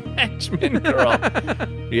 A henchman girl.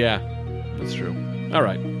 Yeah, that's true. All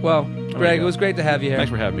right. Well, Greg, it was great to have you here.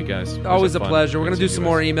 Thanks for having me, guys. Always a fun. pleasure. We're going to do See some you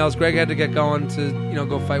more guys. emails. Greg had to get going to,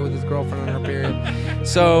 go fight with his girlfriend on her period.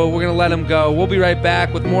 So we're going to let him go. We'll be right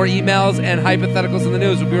back with more emails and hypotheticals in the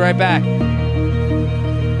news. We'll be right back.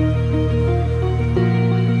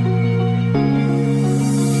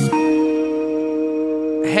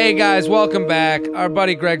 Hey guys, welcome back. Our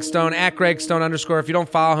buddy Greg Stone, at Greg Stone _. If you don't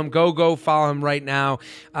follow him, go follow him right now.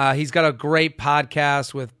 He's got a great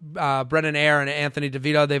podcast with Brendan Ayer and Anthony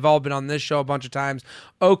DeVito. They've all been on this show a bunch of times.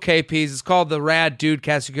 OKPs. It's called the Rad Dude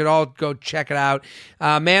Cast. You could all go check it out.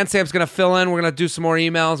 Mansamp's going to fill in. We're going to do some more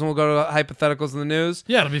emails and we'll go to hypotheticals in the news.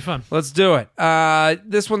 Yeah, it'll be fun. Let's do it.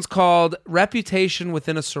 This one's called Reputation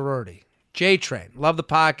Within a Sorority. J-Train. Love the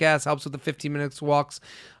podcast. Helps with the 15 minutes walks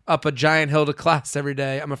up a giant hill to class every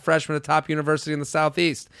day. I'm a freshman at a top university in the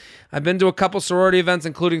Southeast. I've been to a couple sorority events,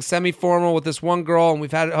 including semi-formal with this one girl, and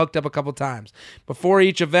we've had it hooked up a couple times. Before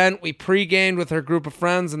each event, we pre-gamed with her group of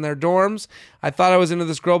friends in their dorms. I thought I was into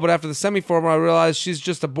this girl, but after the semi-formal, I realized she's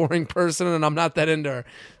just a boring person, and I'm not that into her.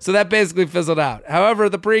 So that basically fizzled out. However,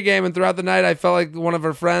 the pre-game and throughout the night, I felt like one of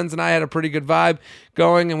her friends, and I had a pretty good vibe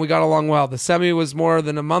going, and we got along well. The semi was more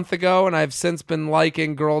than a month ago, and I've since been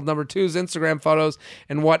liking girl number 2's Instagram photos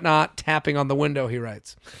and whatnot, tapping on the window, he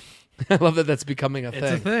writes. I love that that's becoming a thing.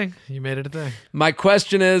 It's a thing. You made it a thing. My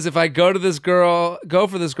question is, if I go for this girl,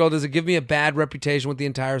 does it give me a bad reputation with the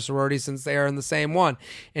entire sorority since they are in the same one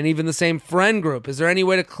and even the same friend group? Is there any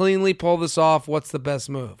way to cleanly pull this off? What's the best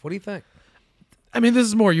move? What do you think? I mean, this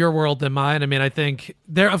is more your world than mine. I mean, I think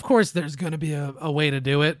of course, there's going to be a way to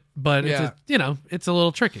do it, but it's a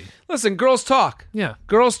little tricky. Listen, girls talk. Yeah.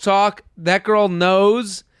 Girls talk. That girl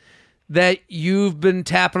knows that you've been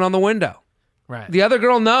tapping on the window. Right. The other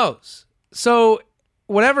girl knows. So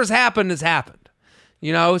whatever's happened has happened.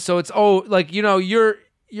 So it's you're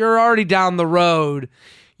already down the road.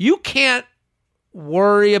 You can't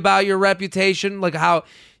worry about your reputation, like how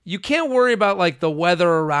you can't worry about like the weather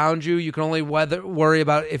around you. You can only worry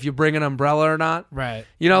about if you bring an umbrella or not. Right.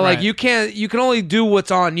 Like you can only do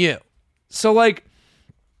what's on you. So like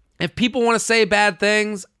if people want to say bad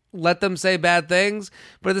things, let them say bad things,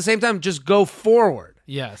 but at the same time just go forward.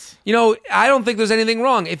 Yes. I don't think there's anything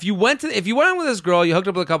wrong. If you went on with this girl, you hooked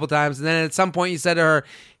up with a couple times, and then at some point you said to her,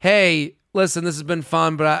 "Hey, listen, this has been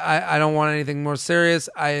fun, but I don't want anything more serious.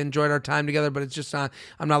 I enjoyed our time together, but it's just not.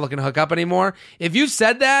 I'm not looking to hook up anymore." If you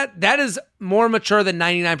said that, that is more mature than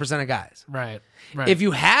 99% of guys. Right. If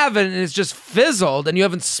you haven't and it's just fizzled and you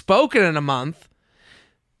haven't spoken in a month,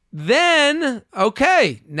 then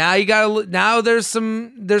okay, now there's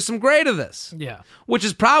some gray to this. Yeah. Which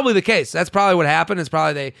is probably the case. That's probably what happened. It's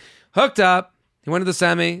probably they hooked up, he went to the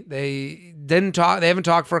semi, they didn't talk, they haven't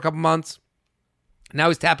talked for a couple months. Now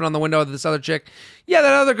he's tapping on the window of this other chick. Yeah,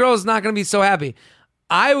 that other girl is not going to be so happy.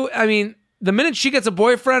 I mean, the minute she gets a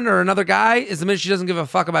boyfriend or another guy is the minute she doesn't give a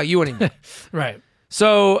fuck about you anymore. Right.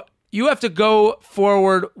 So you have to go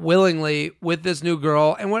forward willingly with this new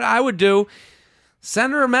girl. And what I would do,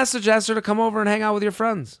 send her a message, ask her to come over and hang out with your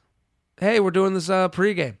friends. Hey, we're doing this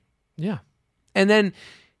pregame. Yeah. And then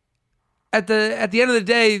at the end of the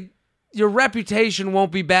day, your reputation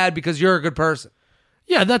won't be bad because you're a good person.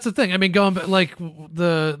 Yeah, that's the thing. I mean, going back, like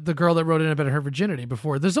the girl that wrote in about her virginity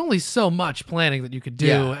before, there's only so much planning that you could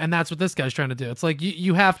do, and that's what this guy's trying to do. It's like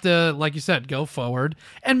you have to, like you said, go forward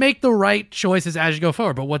and make the right choices as you go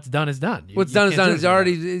forward. But what's done is done. What's done is done.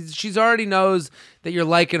 She's already knows that you're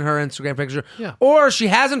liking her Instagram picture, yeah. Or she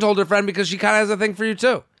hasn't told her friend because she kind of has a thing for you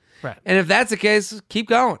too. Right. And if that's the case, keep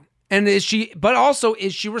going. And is she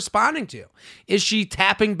responding to you? Is she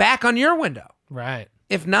tapping back on your window? Right.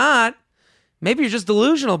 If not, maybe you're just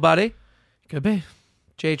delusional, buddy. Could be.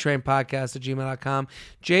 JTrainPodcast@gmail.com.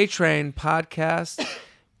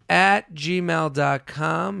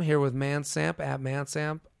 JTrainPodcast@gmail.com. Here with Mansamp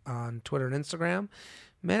 @Mansamp on Twitter and Instagram.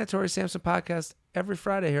 Mandatory Samson Podcast every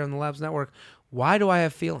Friday here on the Labs Network. Why do I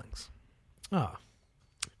have feelings? Oh.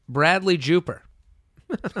 Bradley Juper.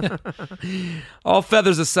 All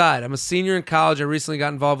feathers aside, I'm a senior in college. I recently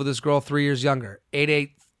got involved with this girl 3 years younger.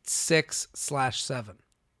 886/7.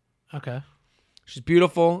 Okay. She's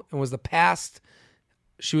beautiful and was the past.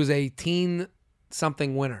 She was a teen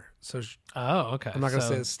something winner. So okay. I'm not going to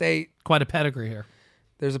say the state. Quite a pedigree here.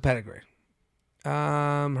 There's a pedigree.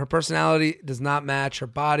 Her personality does not match her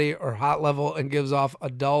body or hot level and gives off a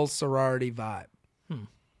dull sorority vibe.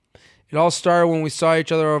 It all started when we saw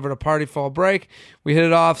each other over at a party fall break. We hit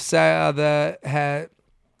it off and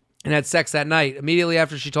had sex that night. Immediately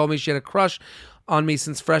after, she told me she had a crush on me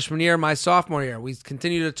since freshman year, my sophomore year. We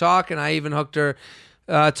continued to talk, and I even took her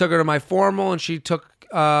to my formal, and she took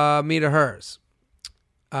me to hers.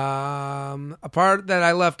 A part that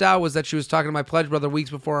I left out was that she was talking to my pledge brother weeks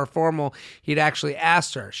before our formal. He'd actually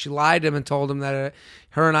asked her. She lied to him and told him that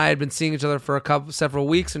her and I had been seeing each other for several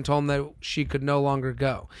weeks and told him that she could no longer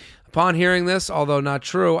go. Upon hearing this, although not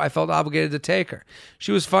true, I felt obligated to take her.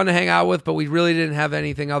 She was fun to hang out with, but we really didn't have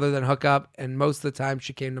anything other than hook up, and most of the time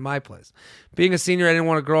she came to my place. Being a senior, I didn't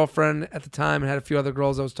want a girlfriend at the time and had a few other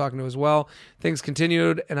girls I was talking to as well. Things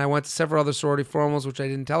continued, and I went to several other sorority formals, which I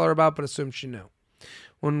didn't tell her about, but assumed she knew.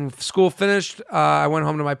 When school finished, I went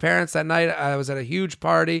home to my parents that night. I was at a huge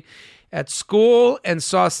party at school and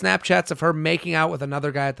saw Snapchats of her making out with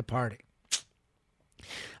another guy at the party.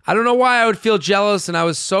 I don't know why I would feel jealous, and I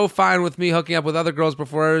was so fine with me hooking up with other girls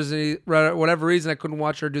before. For whatever reason, I couldn't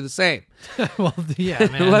watch her do the same. Well, yeah,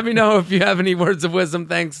 man. Let me know if you have any words of wisdom.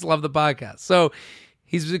 Thanks. Love the podcast. So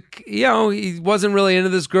he wasn't really into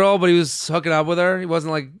this girl, but he was hooking up with her. He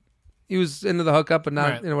wasn't like, he was into the hookup, but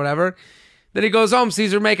not, right. Whatever. Then he goes home,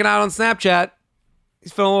 sees her making out on Snapchat.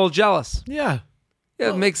 He's feeling a little jealous. Yeah. Yeah,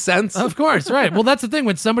 it makes sense. Of course, right. Well, that's the thing.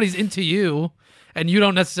 When somebody's into you and you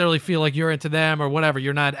don't necessarily feel like you're into them or whatever,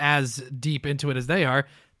 you're not as deep into it as they are,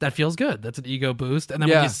 that feels good. That's an ego boost. And then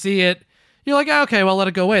when you see it, you're like, oh, okay, well, let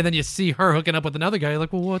it go away. And then you see her hooking up with another guy. You're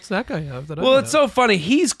like, well, what's that guy have? Well, it's so funny.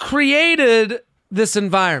 He's created this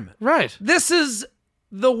environment. Right. This is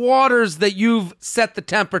the waters that you've set the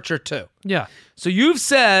temperature to. Yeah. So you've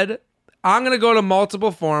said, I'm going to go to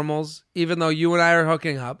multiple formals, even though you and I are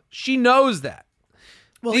hooking up. She knows that.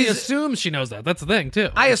 Well, he assumes she knows that. That's the thing, too.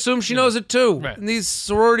 I assume she knows it, too. Right. In these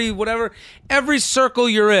sorority, whatever, every circle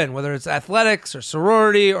you're in, whether it's athletics or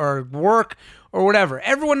sorority or work or whatever,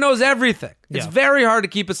 everyone knows everything. It's very hard to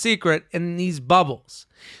keep a secret in these bubbles.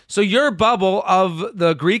 So your bubble of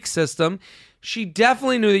the Greek system, she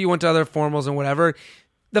definitely knew that you went to other formals and whatever.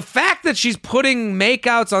 The fact that she's putting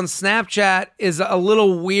makeouts on Snapchat is a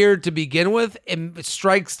little weird to begin with. It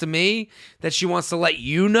strikes to me that she wants to let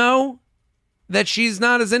you know that she's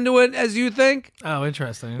not as into it as you think. Oh,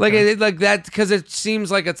 interesting. Okay. Like that, because it seems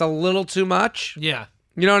like it's a little too much. Yeah.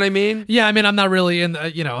 You know what I mean? Yeah, I mean, I'm not really in,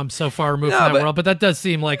 I'm so far removed from that world, but that does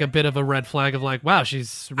seem like a bit of a red flag of like, wow,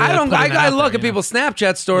 she's really I look at people's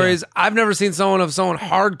Snapchat stories. Yeah. I've never seen someone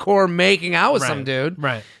hardcore making out with some dude.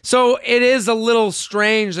 Right. So it is a little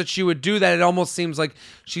strange that she would do that. It almost seems like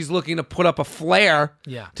she's looking to put up a flare.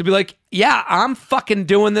 Yeah. To be like, yeah, I'm fucking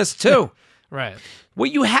doing this too. Right.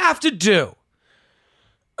 What you have to do,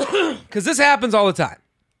 because this happens all the time.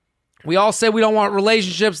 We all say we don't want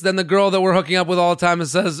relationships. Then the girl that we're hooking up with all the time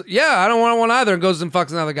says, yeah, I don't want one either, and goes and fucks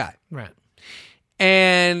another guy. Right.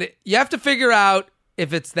 And you have to figure out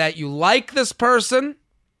if it's that you like this person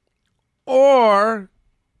or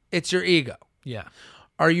it's your ego. Yeah.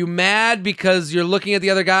 Are you mad because you're looking at the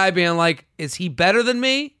other guy being like, is he better than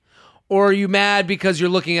me? Or are you mad because you're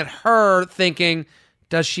looking at her thinking,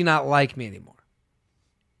 does she not like me anymore?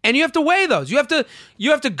 And you have to weigh those. You have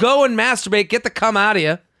to go and masturbate, get the cum out of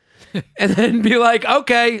you, and then be like,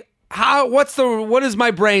 okay, what does my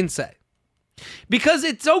brain say? Because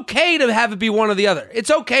it's okay to have it be one or the other. It's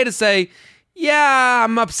okay to say, yeah,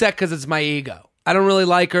 I'm upset because it's my ego. I don't really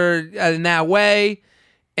like her in that way,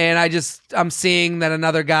 and I'm seeing that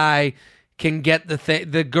another guy can get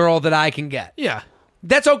the girl that I can get. Yeah.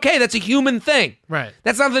 That's okay. That's a human thing. Right.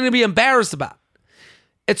 That's nothing to be embarrassed about.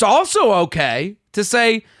 It's also okay to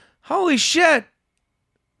say, holy shit,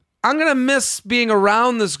 I'm going to miss being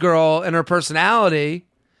around this girl and her personality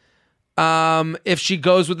if she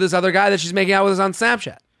goes with this other guy that she's making out with us on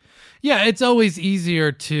Snapchat. Yeah, it's always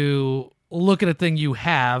easier to look at a thing you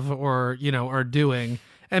have or, are doing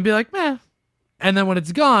and be like, meh. And then when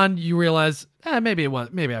it's gone, you realize, maybe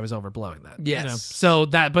I was overblowing that. Yes. So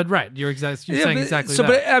that, but right, you're saying exactly that.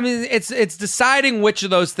 But I mean, it's deciding which of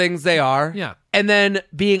those things they are. Yeah. And then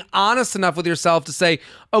being honest enough with yourself to say,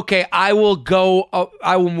 okay, I will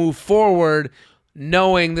move forward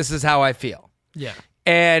knowing this is how I feel. Yeah.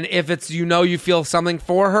 And if it's, you feel something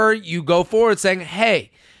for her, you go forward saying, hey,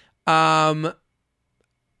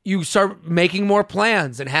 you start making more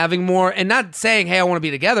plans and having more, and not saying, hey, I want to be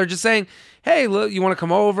together, just saying, hey, look, you want to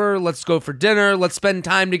come over? Let's go for dinner. Let's spend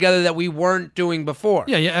time together that we weren't doing before.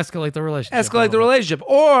 Yeah, you escalate the relationship. Escalate the relationship.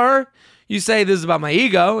 Or you say, this is about my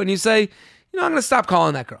ego, and you say, I'm going to stop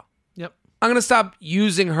calling that girl. Yep. I'm going to stop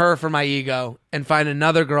using her for my ego and find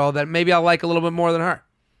another girl that maybe I'll like a little bit more than her.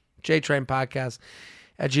 JTrain Podcast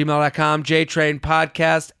at gmail.com. JTrain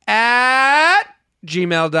Podcast at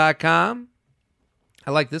gmail.com.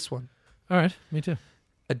 I like this one. All right, me too.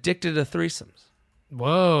 Addicted to threesomes.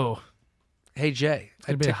 Whoa. Hey, Jay. It's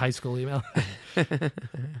going to be a high school email.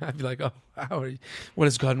 I'd be like, what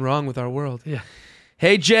has gone wrong with our world? Yeah.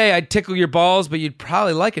 Hey, Jay, I'd tickle your balls, but you'd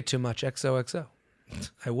probably like it too much. XOXO.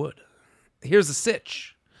 I would. Here's the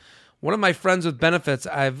sitch. One of my friends with benefits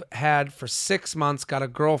I've had for 6 months got a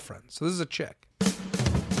girlfriend. So this is a chick.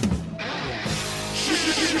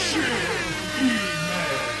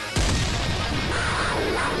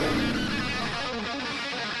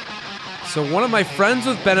 So one of my friends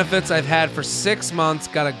with benefits I've had for 6 months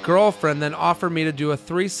got a girlfriend, then offered me to do a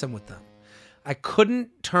threesome with them. I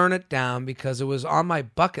couldn't turn it down because it was on my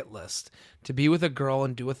bucket list to be with a girl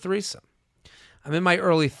and do a threesome. I'm in my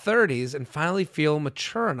early 30s and finally feel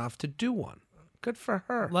mature enough to do one. Good for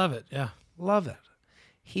her. Love it. Yeah. Love it.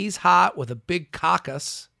 He's hot with a big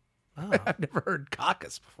caucus. Oh. I've never heard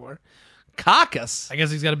caucus before. Caucus? I guess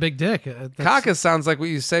he's got a big dick. Caucus sounds like what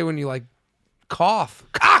you say when you like cough.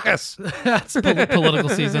 Caucus. That's political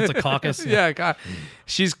season. It's a caucus. Yeah.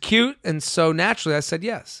 She's cute, and so naturally I said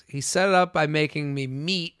yes. He set it up by making me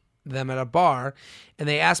meet them at a bar, and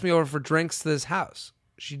they asked me over for drinks to this house.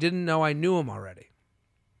 She didn't know I knew him already.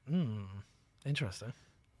 Interesting.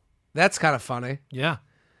 That's kind of funny. Yeah.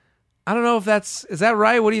 I don't know if is that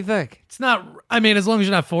right? What do you think? It's not, I mean, as long as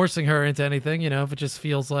you're not forcing her into anything, if it just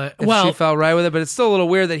feels like, If she felt right with it, but it's still a little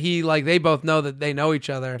weird that they both know that they know each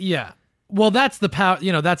other. Yeah. Well, that's the power,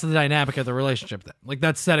 that's the dynamic of the relationship then. Like,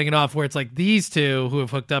 that's setting it off where it's like these two who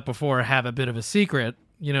have hooked up before have a bit of a secret,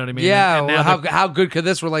 you know what I mean? Yeah, And well, now how good could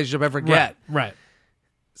this relationship ever get? Right.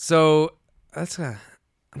 So, I'm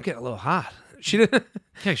getting a little hot. She didn't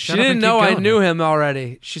Okay, She didn't know I knew him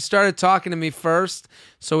already. She started talking to me first,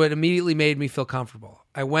 so it immediately made me feel comfortable.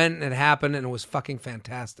 I went and it happened, and it was fucking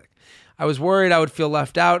fantastic. I was worried I would feel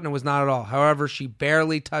left out, and it was not at all. However, she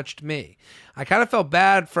barely touched me. I kind of felt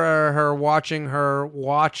bad for her watching her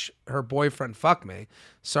watch her boyfriend fuck me.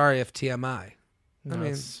 Sorry if TMI. I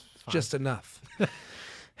mean, just enough.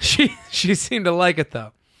 She seemed to like it,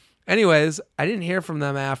 though. Anyways, I didn't hear from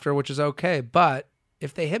them after, which is okay, but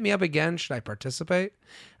if they hit me up again, should I participate?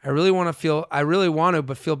 I really want to,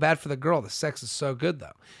 but feel bad for the girl. The sex is so good,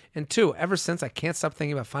 though. And 2, ever since, I can't stop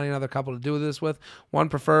thinking about finding another couple to do this with. 1,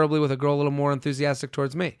 preferably with a girl a little more enthusiastic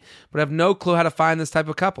towards me. But I have no clue how to find this type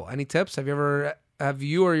of couple. Any tips? Have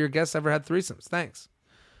you or your guests ever had threesomes? Thanks.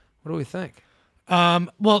 What do we think?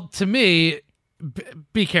 Well, to me,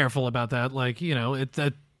 be careful about that. Like,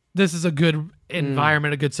 this is a good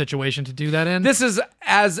environment, a good situation to do that in.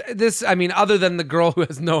 Other than the girl who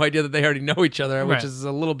has no idea that they already know each other, which Right. is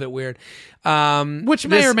a little bit weird. Which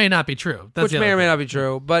may or may not be true. That's which may or may not be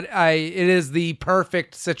true, but it is the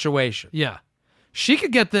perfect situation. Yeah. She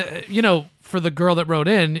could get for the girl that wrote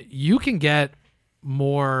in, you can get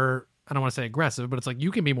more, I don't want to say aggressive, but it's like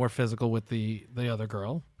you can be more physical with the other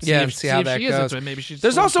girl. See how that she is goes. into it. Maybe she's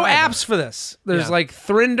There's also inspired by apps it. for this. There's Yeah. like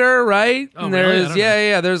Thrinder, right? Oh, and really? I there's don't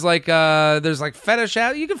know. There's like fetish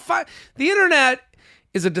app. You can find the internet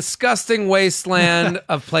is a disgusting wasteland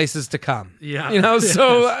of places to come. Yeah.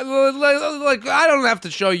 So like I don't have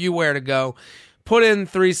to show you where to go. Put in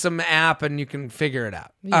threesome app and you can figure it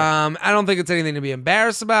out. Yeah. I don't think it's anything to be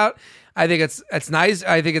embarrassed about. I think it's nice.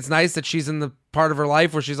 I think it's nice that she's in the part of her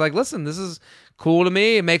life where she's like, listen, this is cool to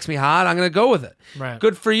me. It makes me hot. I'm going to go with it. Right.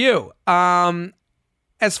 Good for you.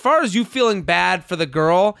 As far as you feeling bad for the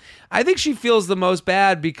girl, I think she feels the most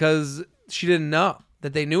bad because she didn't know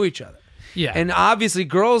that they knew each other. Yeah. And obviously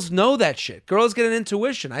girls know that shit. Girls get an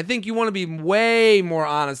intuition. I think you want to be way more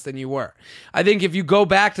honest than you were. I think if you go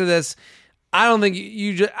back to this, I don't think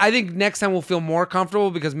I think next time we'll feel more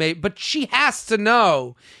comfortable because but she has to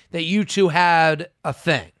know that you two had a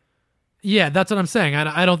thing. Yeah, that's what I'm saying.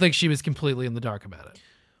 I don't think she was completely in the dark about it.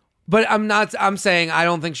 But I'm saying I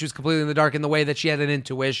don't think she was completely in the dark in the way that she had an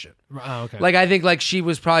intuition. Oh, okay. Like I think like she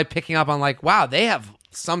was probably picking up on like, wow, they have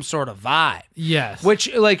some sort of vibe. Yes.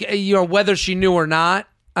 Which like whether she knew or not,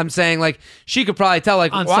 I'm saying like she could probably tell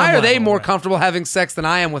like On why some are they level, more right. comfortable having sex than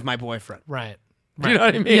I am with my boyfriend? Right. Do you know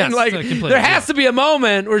what I mean? Yes, like completely, there has to be a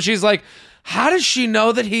moment where she's like, how does she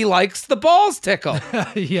know that he likes the balls tickle?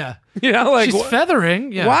 Yeah. Like She's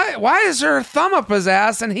feathering. Yeah. why is her thumb up his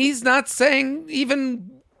ass and he's not saying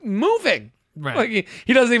even moving? Right. Like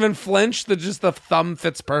he doesn't even flinch. Just the thumb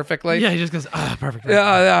fits perfectly. Yeah, he just goes, perfect.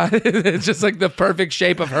 Yeah. It's just like the perfect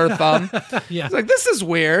shape of her thumb. Yeah. It's like, this is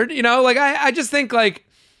weird. Like I just think like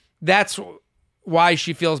that's why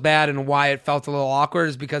she feels bad and why it felt a little awkward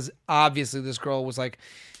is because obviously this girl was like,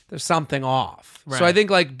 there's something off. Right. So I think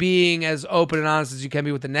like being as open and honest as you can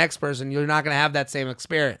be with the next person, you're not going to have that same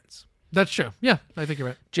experience. That's true. Yeah, I think you're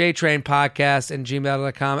right. JTrainPodcast and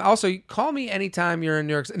gmail.com. Also, call me anytime you're in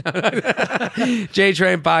New York City.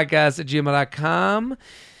 JTrainPodcast at gmail.com.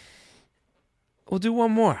 We'll do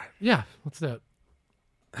one more. Yeah, let's do it.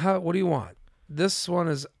 What do you want? This one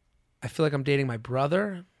is, I feel like I'm dating my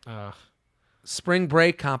brother. Spring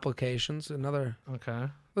break complications. Another. Okay.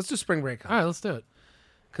 Let's do spring break. All right, let's do it.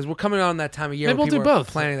 Because we're coming on that time of year. Maybe where we'll do people are both.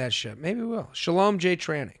 Planning that shit. Maybe we will. Shalom J.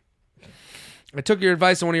 Tranny. I took your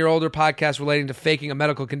advice on one of your older podcasts relating to faking a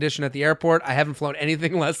medical condition at the airport. I haven't flown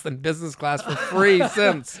anything less than business class for free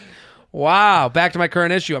since. Wow. Back to my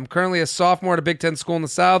current issue. I'm currently a sophomore at a Big Ten school in the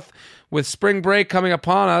South. With spring break coming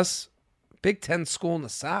upon us, Big Ten school in the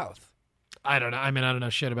South. I don't know. I mean, I don't know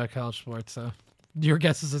shit about college sports, so your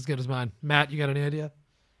guess is as good as mine. Matt, you got any idea?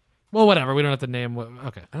 Well, whatever. We don't have to name what.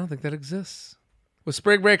 Okay. I don't think that exists. With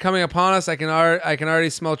spring break coming upon us, I can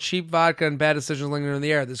already smell cheap vodka and bad decisions lingering in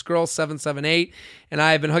the air. This girl, 778, and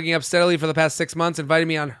I have been hooking up steadily for the past 6 months, inviting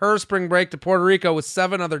me on her spring break to Puerto Rico with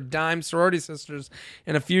 7 other dime sorority sisters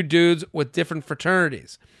and a few dudes with different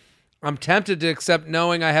fraternities. I'm tempted to accept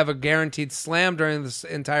knowing I have a guaranteed slam during this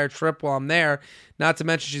entire trip while I'm there, not to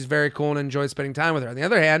mention she's very cool and enjoys spending time with her. On the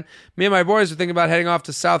other hand, me and my boys are thinking about heading off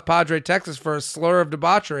to South Padre, Texas for a slur of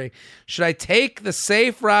debauchery. Should I take the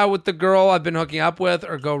safe route with the girl I've been hooking up with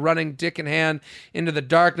or go running dick in hand into the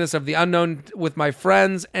darkness of the unknown with my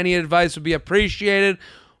friends? Any advice would be appreciated.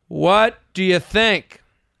 What do you think?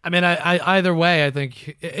 I mean, I either way, I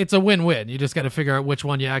think it's a win-win. You just got to figure out which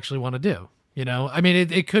one you actually want to do. You know, I mean,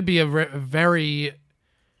 it could be it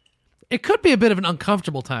could be a bit of an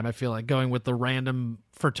uncomfortable time, I feel like, going with the random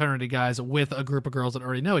fraternity guys with a group of girls that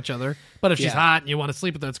already know each other. But if she's hot and you want to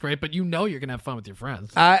sleep with her, it's great. But you know you're going to have fun with your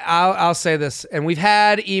friends. I'll say this. And we've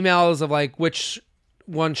had emails of like, which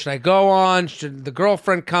one should I go on? Should the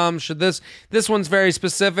girlfriend come? Should this one's very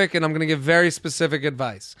specific, and I'm going to give very specific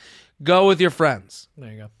advice. Go with your friends.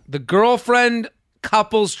 There you go. The girlfriend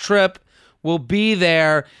couples trip will be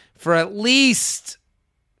there for at least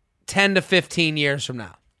 10 to 15 years from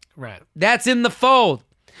now. Right. That's in the fold.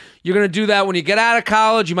 You're going to do that when you get out of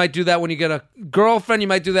college. You might do that when you get a girlfriend. You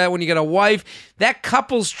might do that when you get a wife. That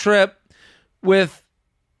couples trip with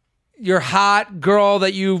your hot girl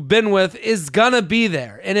that you've been with is going to be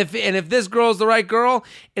there. And if this girl's the right girl,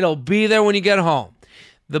 it'll be there when you get home.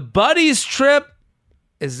 The buddies trip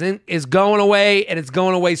is going away, and it's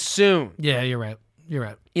going away soon. Yeah, you're right. You're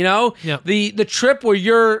right. You know, Yep. the trip where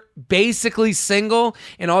you're basically single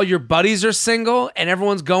and all your buddies are single and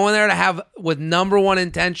everyone's going there to have with number one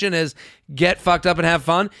intention is get fucked up and have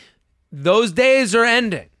fun. Those days are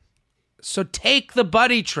ending. So take the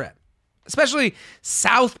buddy trip, especially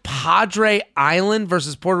South Padre Island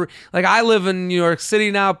versus Puerto Rico. Like, I live in New York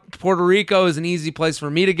City now. Puerto Rico is an easy place for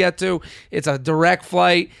me to get to. It's a direct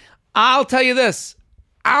flight. I'll tell you this.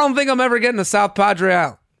 I don't think I'm ever getting to South Padre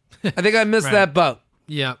Island. I think I missed Right. that boat.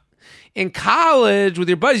 Yeah. In college with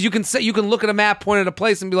your buddies, you can look at a map, point at a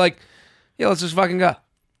place, and be like, "Yeah, let's just fucking go,"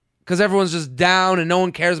 because everyone's just down and no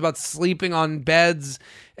one cares about sleeping on beds,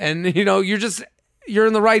 and you know you're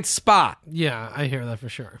in the right spot. Yeah, I hear that for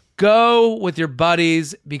sure. Go with your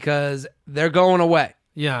buddies because they're going away.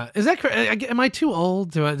 Yeah. Is that am I too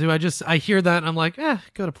old? Do I hear that and I'm like,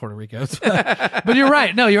 go to Puerto Rico. But you're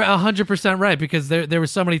right. No, you're 100% right, because there were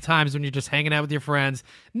so many times when you're just hanging out with your friends,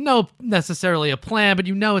 no necessarily a plan, but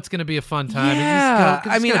you know it's going to be a fun time. Yeah.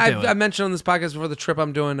 And you just go do it. I mentioned on this podcast before the trip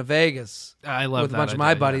I'm doing to Vegas. I love with that a bunch of idea,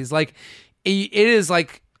 my buddies. Like, it is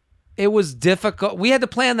like, it was difficult. We had to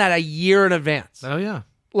plan that a year in advance. Oh yeah.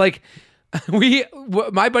 Like,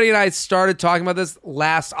 my buddy and I started talking about this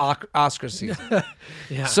last Oscar season.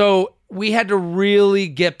 Yeah. So we had to really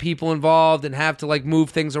get people involved and have to like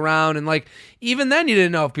move things around. And like, even then you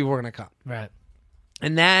didn't know if people were going to come. Right.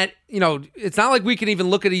 And that, you know, it's not like we can even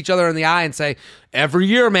look at each other in the eye and say, every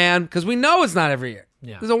year, man, because we know it's not every year.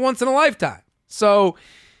 Yeah. It's a once in a lifetime. So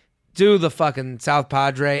do the fucking South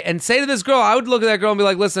Padre and say to this girl, I would look at that girl and be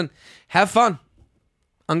like, listen, have fun.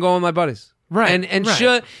 I'm going with my buddies. Right. And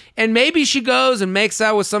right. and maybe she goes and makes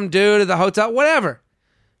out with some dude at the hotel, whatever.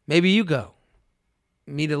 Maybe you go.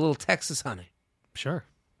 Meet a little Texas honey. Sure.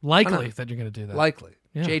 Likely that you're going to do that. Likely.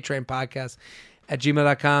 Yeah. JTrain Podcast at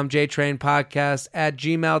gmail.com. JTrain Podcast at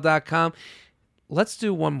gmail.com. Let's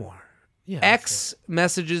do one more. Yeah. X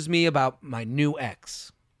messages me about my new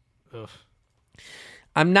ex. Ugh.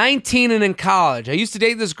 I'm 19 and in college. I used to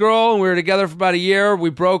date this girl, and we were together for about a year. We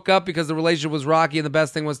broke up because the relationship was rocky, and the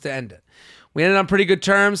best thing was to end it. We ended on pretty good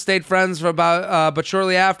terms, stayed friends for about, but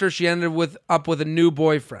shortly after, she ended up with a new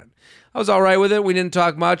boyfriend. I was all right with it. We didn't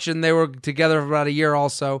talk much, and they were together for about a year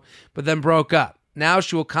also, but then broke up. Now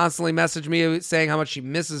she will constantly message me saying how much she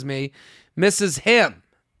misses me, misses him,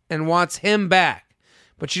 and wants him back.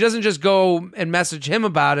 But she doesn't just go and message him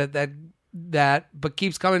about it, but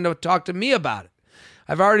keeps coming to talk to me about it.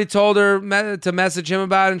 I've already told her to message him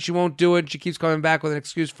about it, and she won't do it. She keeps coming back with an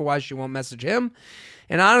excuse for why she won't message him.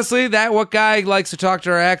 And honestly, what guy likes to talk to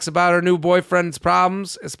her ex about her new boyfriend's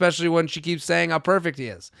problems, especially when she keeps saying how perfect he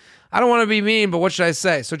is? I don't want to be mean, but what should I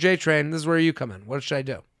say? So J-Train, this is where you come in. What should I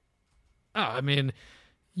do? Oh, I mean,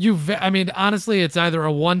 honestly, it's either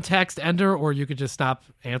a one text ender or you could just stop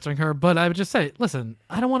answering her. But I would just say, listen,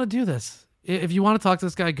 I don't want to do this. If you want to talk to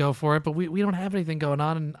this guy, go for it. But we don't have anything going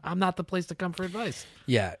on, and I'm not the place to come for advice.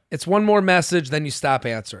 Yeah, it's one more message, then you stop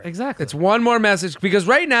answering. Exactly. It's one more message, because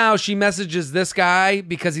right now she messages this guy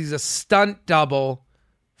because he's a stunt double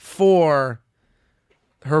for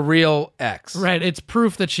her real ex. Right. It's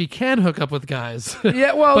proof that she can hook up with guys.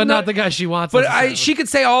 Yeah, well, but not the guy she wants. But she could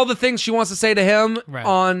say all the things she wants to say to him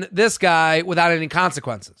on this guy without any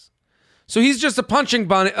consequences. So he's just a punching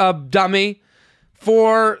dummy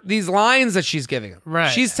for these lines that she's giving him.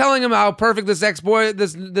 Right. She's telling him how perfect this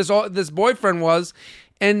this boyfriend was,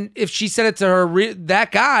 and if she said it to her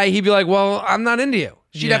that guy, he'd be like, "Well, I'm not into you."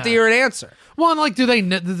 She'd have to hear an answer. Well, and like, do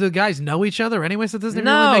the guys know each other anyway? So it doesn't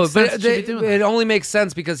really make sense. It only makes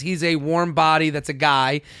sense because he's a warm body that's a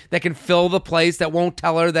guy that can fill the place, that won't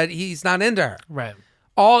tell her that he's not into her. Right.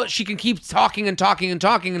 She can keep talking and talking and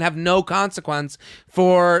talking and have no consequence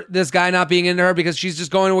for this guy not being into her because she's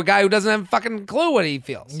just going to a guy who doesn't have a fucking clue what he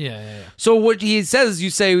feels. Yeah. So what he says is,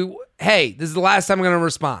 you say, hey, this is the last time I'm going to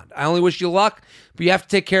respond. I only wish you luck, but you have to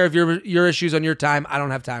take care of your issues on your time. I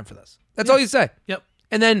don't have time for this. That's all you say. Yep.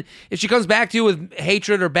 And then if she comes back to you with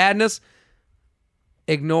hatred or badness,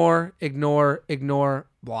 ignore,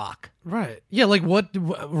 block. Right. Yeah, like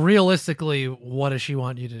realistically, what does she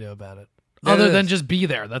want you to do about it? Other than just be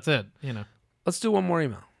there. That's it, Let's do one more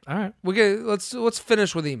email. All right. Let's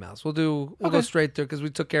finish with emails. We'll go straight through because we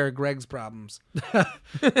took care of Greg's problems.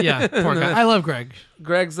 Yeah, poor guy. I love Greg.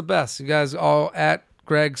 Greg's the best. You guys all at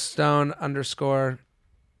Greg Stone _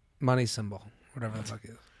 money symbol, whatever the fuck it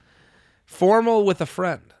is. Formal with a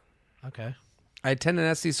friend. Okay. I attended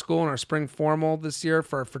an SC school in our spring formal this year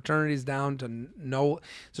for our fraternities down to NOLA.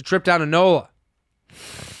 It's a trip down to NOLA.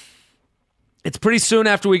 It's pretty soon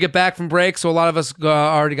after we get back from break, so a lot of us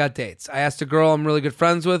already got dates. I asked a girl I'm really good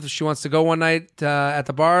friends with if she wants to go one night at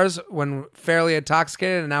the bars when fairly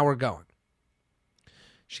intoxicated, and now we're going.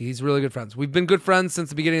 She's really good friends. We've been good friends since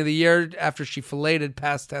the beginning of the year after she filleted,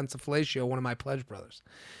 past tense of fellatio, one of my pledge brothers.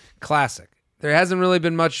 Classic. There hasn't really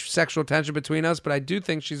been much sexual tension between us, but I do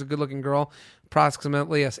think she's a good-looking girl,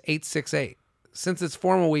 approximately a 8'6". Since it's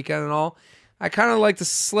formal weekend and all, I kind of like to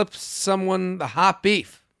slip someone the hot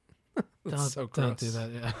beef. Don't do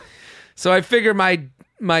that, yeah. So I figure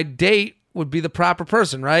my date would be the proper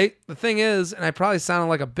person, right? The thing is, and I probably sounded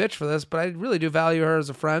like a bitch for this, but I really do value her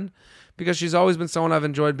as a friend because she's always been someone I've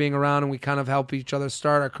enjoyed being around, and we kind of help each other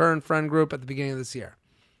start our current friend group at the beginning of this year.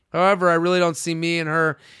 However, I really don't see me and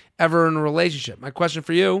her ever in a relationship. My question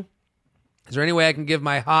for you, is there any way I can give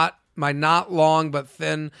my not long but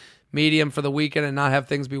thin medium for the weekend and not have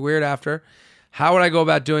things be weird after? How would I go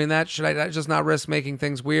about doing that? Should I just not risk making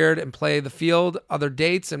things weird and play the field, other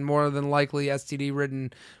dates, and more than likely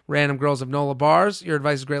STD-ridden random girls of NOLA bars? Your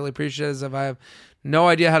advice is greatly appreciated, as if I have no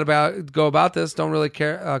idea how to go about this. Don't really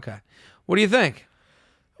care. Okay. What do you think?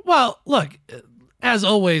 Well, look, as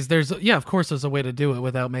always, of course there's a way to do it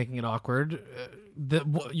without making it awkward.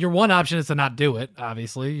 Your one option is to not do it,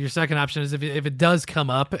 obviously. Your second option is if it does come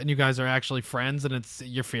up and you guys are actually friends and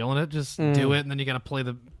you're feeling it, just do it, and then you got to play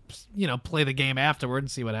the game afterward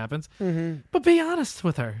and see what happens. Mm-hmm. But be honest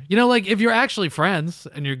with her. Like if you're actually friends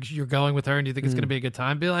and you're going with her and you think it's going to be a good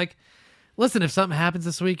time, be like, listen, if something happens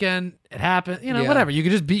this weekend, it happened. Whatever. You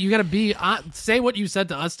could just be. You got to say what you said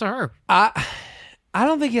to us to her. I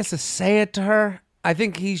don't think he has to say it to her. I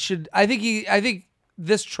think he should. I think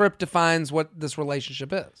this trip defines what this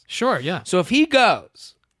relationship is. Sure. Yeah. So if he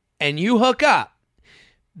goes and you hook up,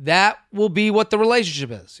 that will be what the relationship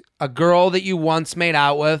is. A girl that you once made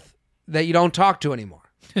out with that you don't talk to anymore.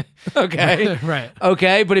 Okay? Right.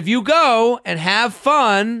 Okay, but if you go and have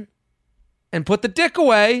fun and put the dick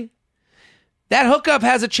away, that hookup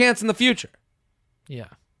has a chance in the future. Yeah.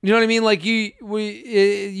 You know what I mean? Like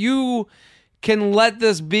you can let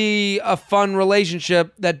this be a fun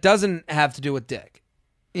relationship that doesn't have to do with dick.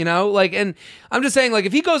 And I'm just saying, like,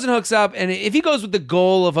 if he goes and hooks up, and if he goes with the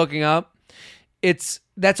goal of hooking up,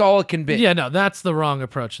 that's all it can be. Yeah, no, that's the wrong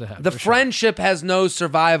approach to have. The friendship has no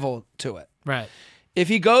survival to it. Right. If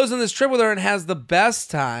he goes on this trip with her and has the best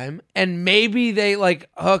time, and maybe they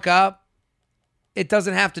hook up, it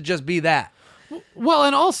doesn't have to just be that. Well,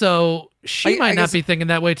 and also she might not be thinking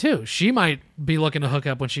that way too. She might be looking to hook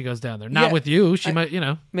up when she goes down there. Not with you. She might,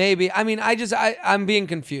 Maybe. I mean, I'm being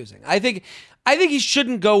confusing. I think he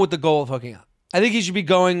shouldn't go with the goal of hooking up. I think he should be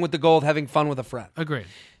going with the goal of having fun with a friend. Agreed.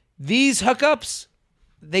 These hookups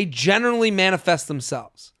they generally manifest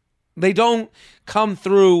themselves. They don't come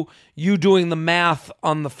through you doing the math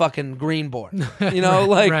on the fucking green board. You know,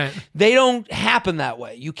 right. They don't happen that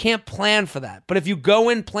way. You can't plan for that. But if you go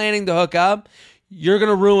in planning to hook up, you're going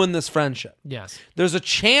to ruin this friendship. Yes. There's a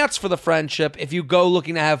chance for the friendship if you go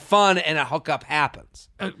looking to have fun and a hookup happens.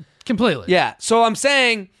 Completely. Yeah. So I'm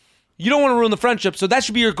saying you don't want to ruin the friendship. So that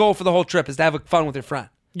should be your goal for the whole trip, is to have fun with your friend.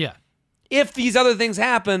 Yeah. If these other things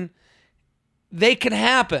happen, they can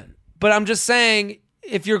happen. But I'm just saying,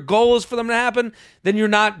 if your goal is for them to happen, then you're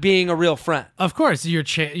not being a real friend. Of course, you're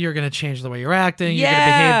going to change the way you're acting. You're going to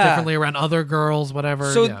behave differently around other girls,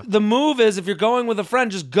 whatever. So the move is, if you're going with a friend,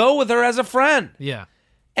 just go with her as a friend. Yeah.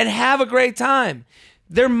 And have a great time.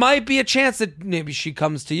 There might be a chance that maybe she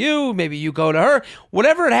comes to you, maybe you go to her,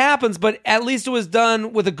 whatever it happens, but at least it was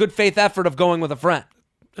done with a good faith effort of going with a friend.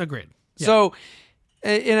 Agreed. Yeah. So,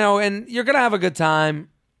 and you're going to have a good time.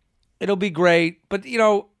 It'll be great. But,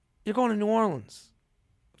 you're going to New Orleans.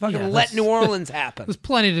 Fucking let New Orleans happen. There's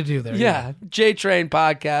plenty to do there. Yeah. JTrain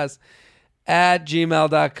Podcast at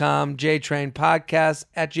gmail.com. JTrain Podcast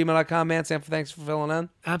at gmail.com. Mansamp, thanks for filling in.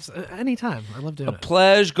 Absolutely. Anytime. I love doing it.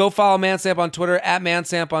 Pledge. Go follow Mansamp on Twitter, at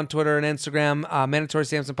Mansamp on Twitter and Instagram. Mandatory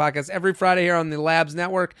Samson Podcast every Friday here on the Labs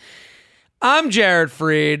Network. I'm Jared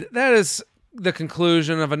Freed. That is the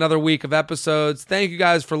conclusion of another week of episodes. Thank you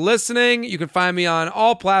guys for listening. You can find me on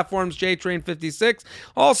all platforms, JTrain56.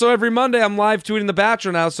 Also, every Monday, I'm live tweeting The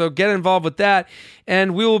Bachelor now, so get involved with that.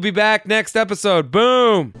 And we will be back next episode.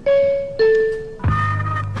 Boom!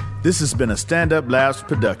 This has been a Stand Up Labs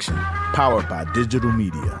production, powered by Digital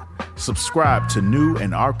Media. Subscribe to new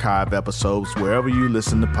and archive episodes wherever you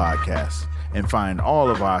listen to podcasts, and find all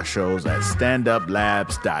of our shows at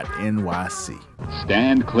standuplabs.nyc.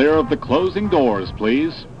 Stand clear of the closing doors,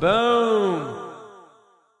 please. Boom!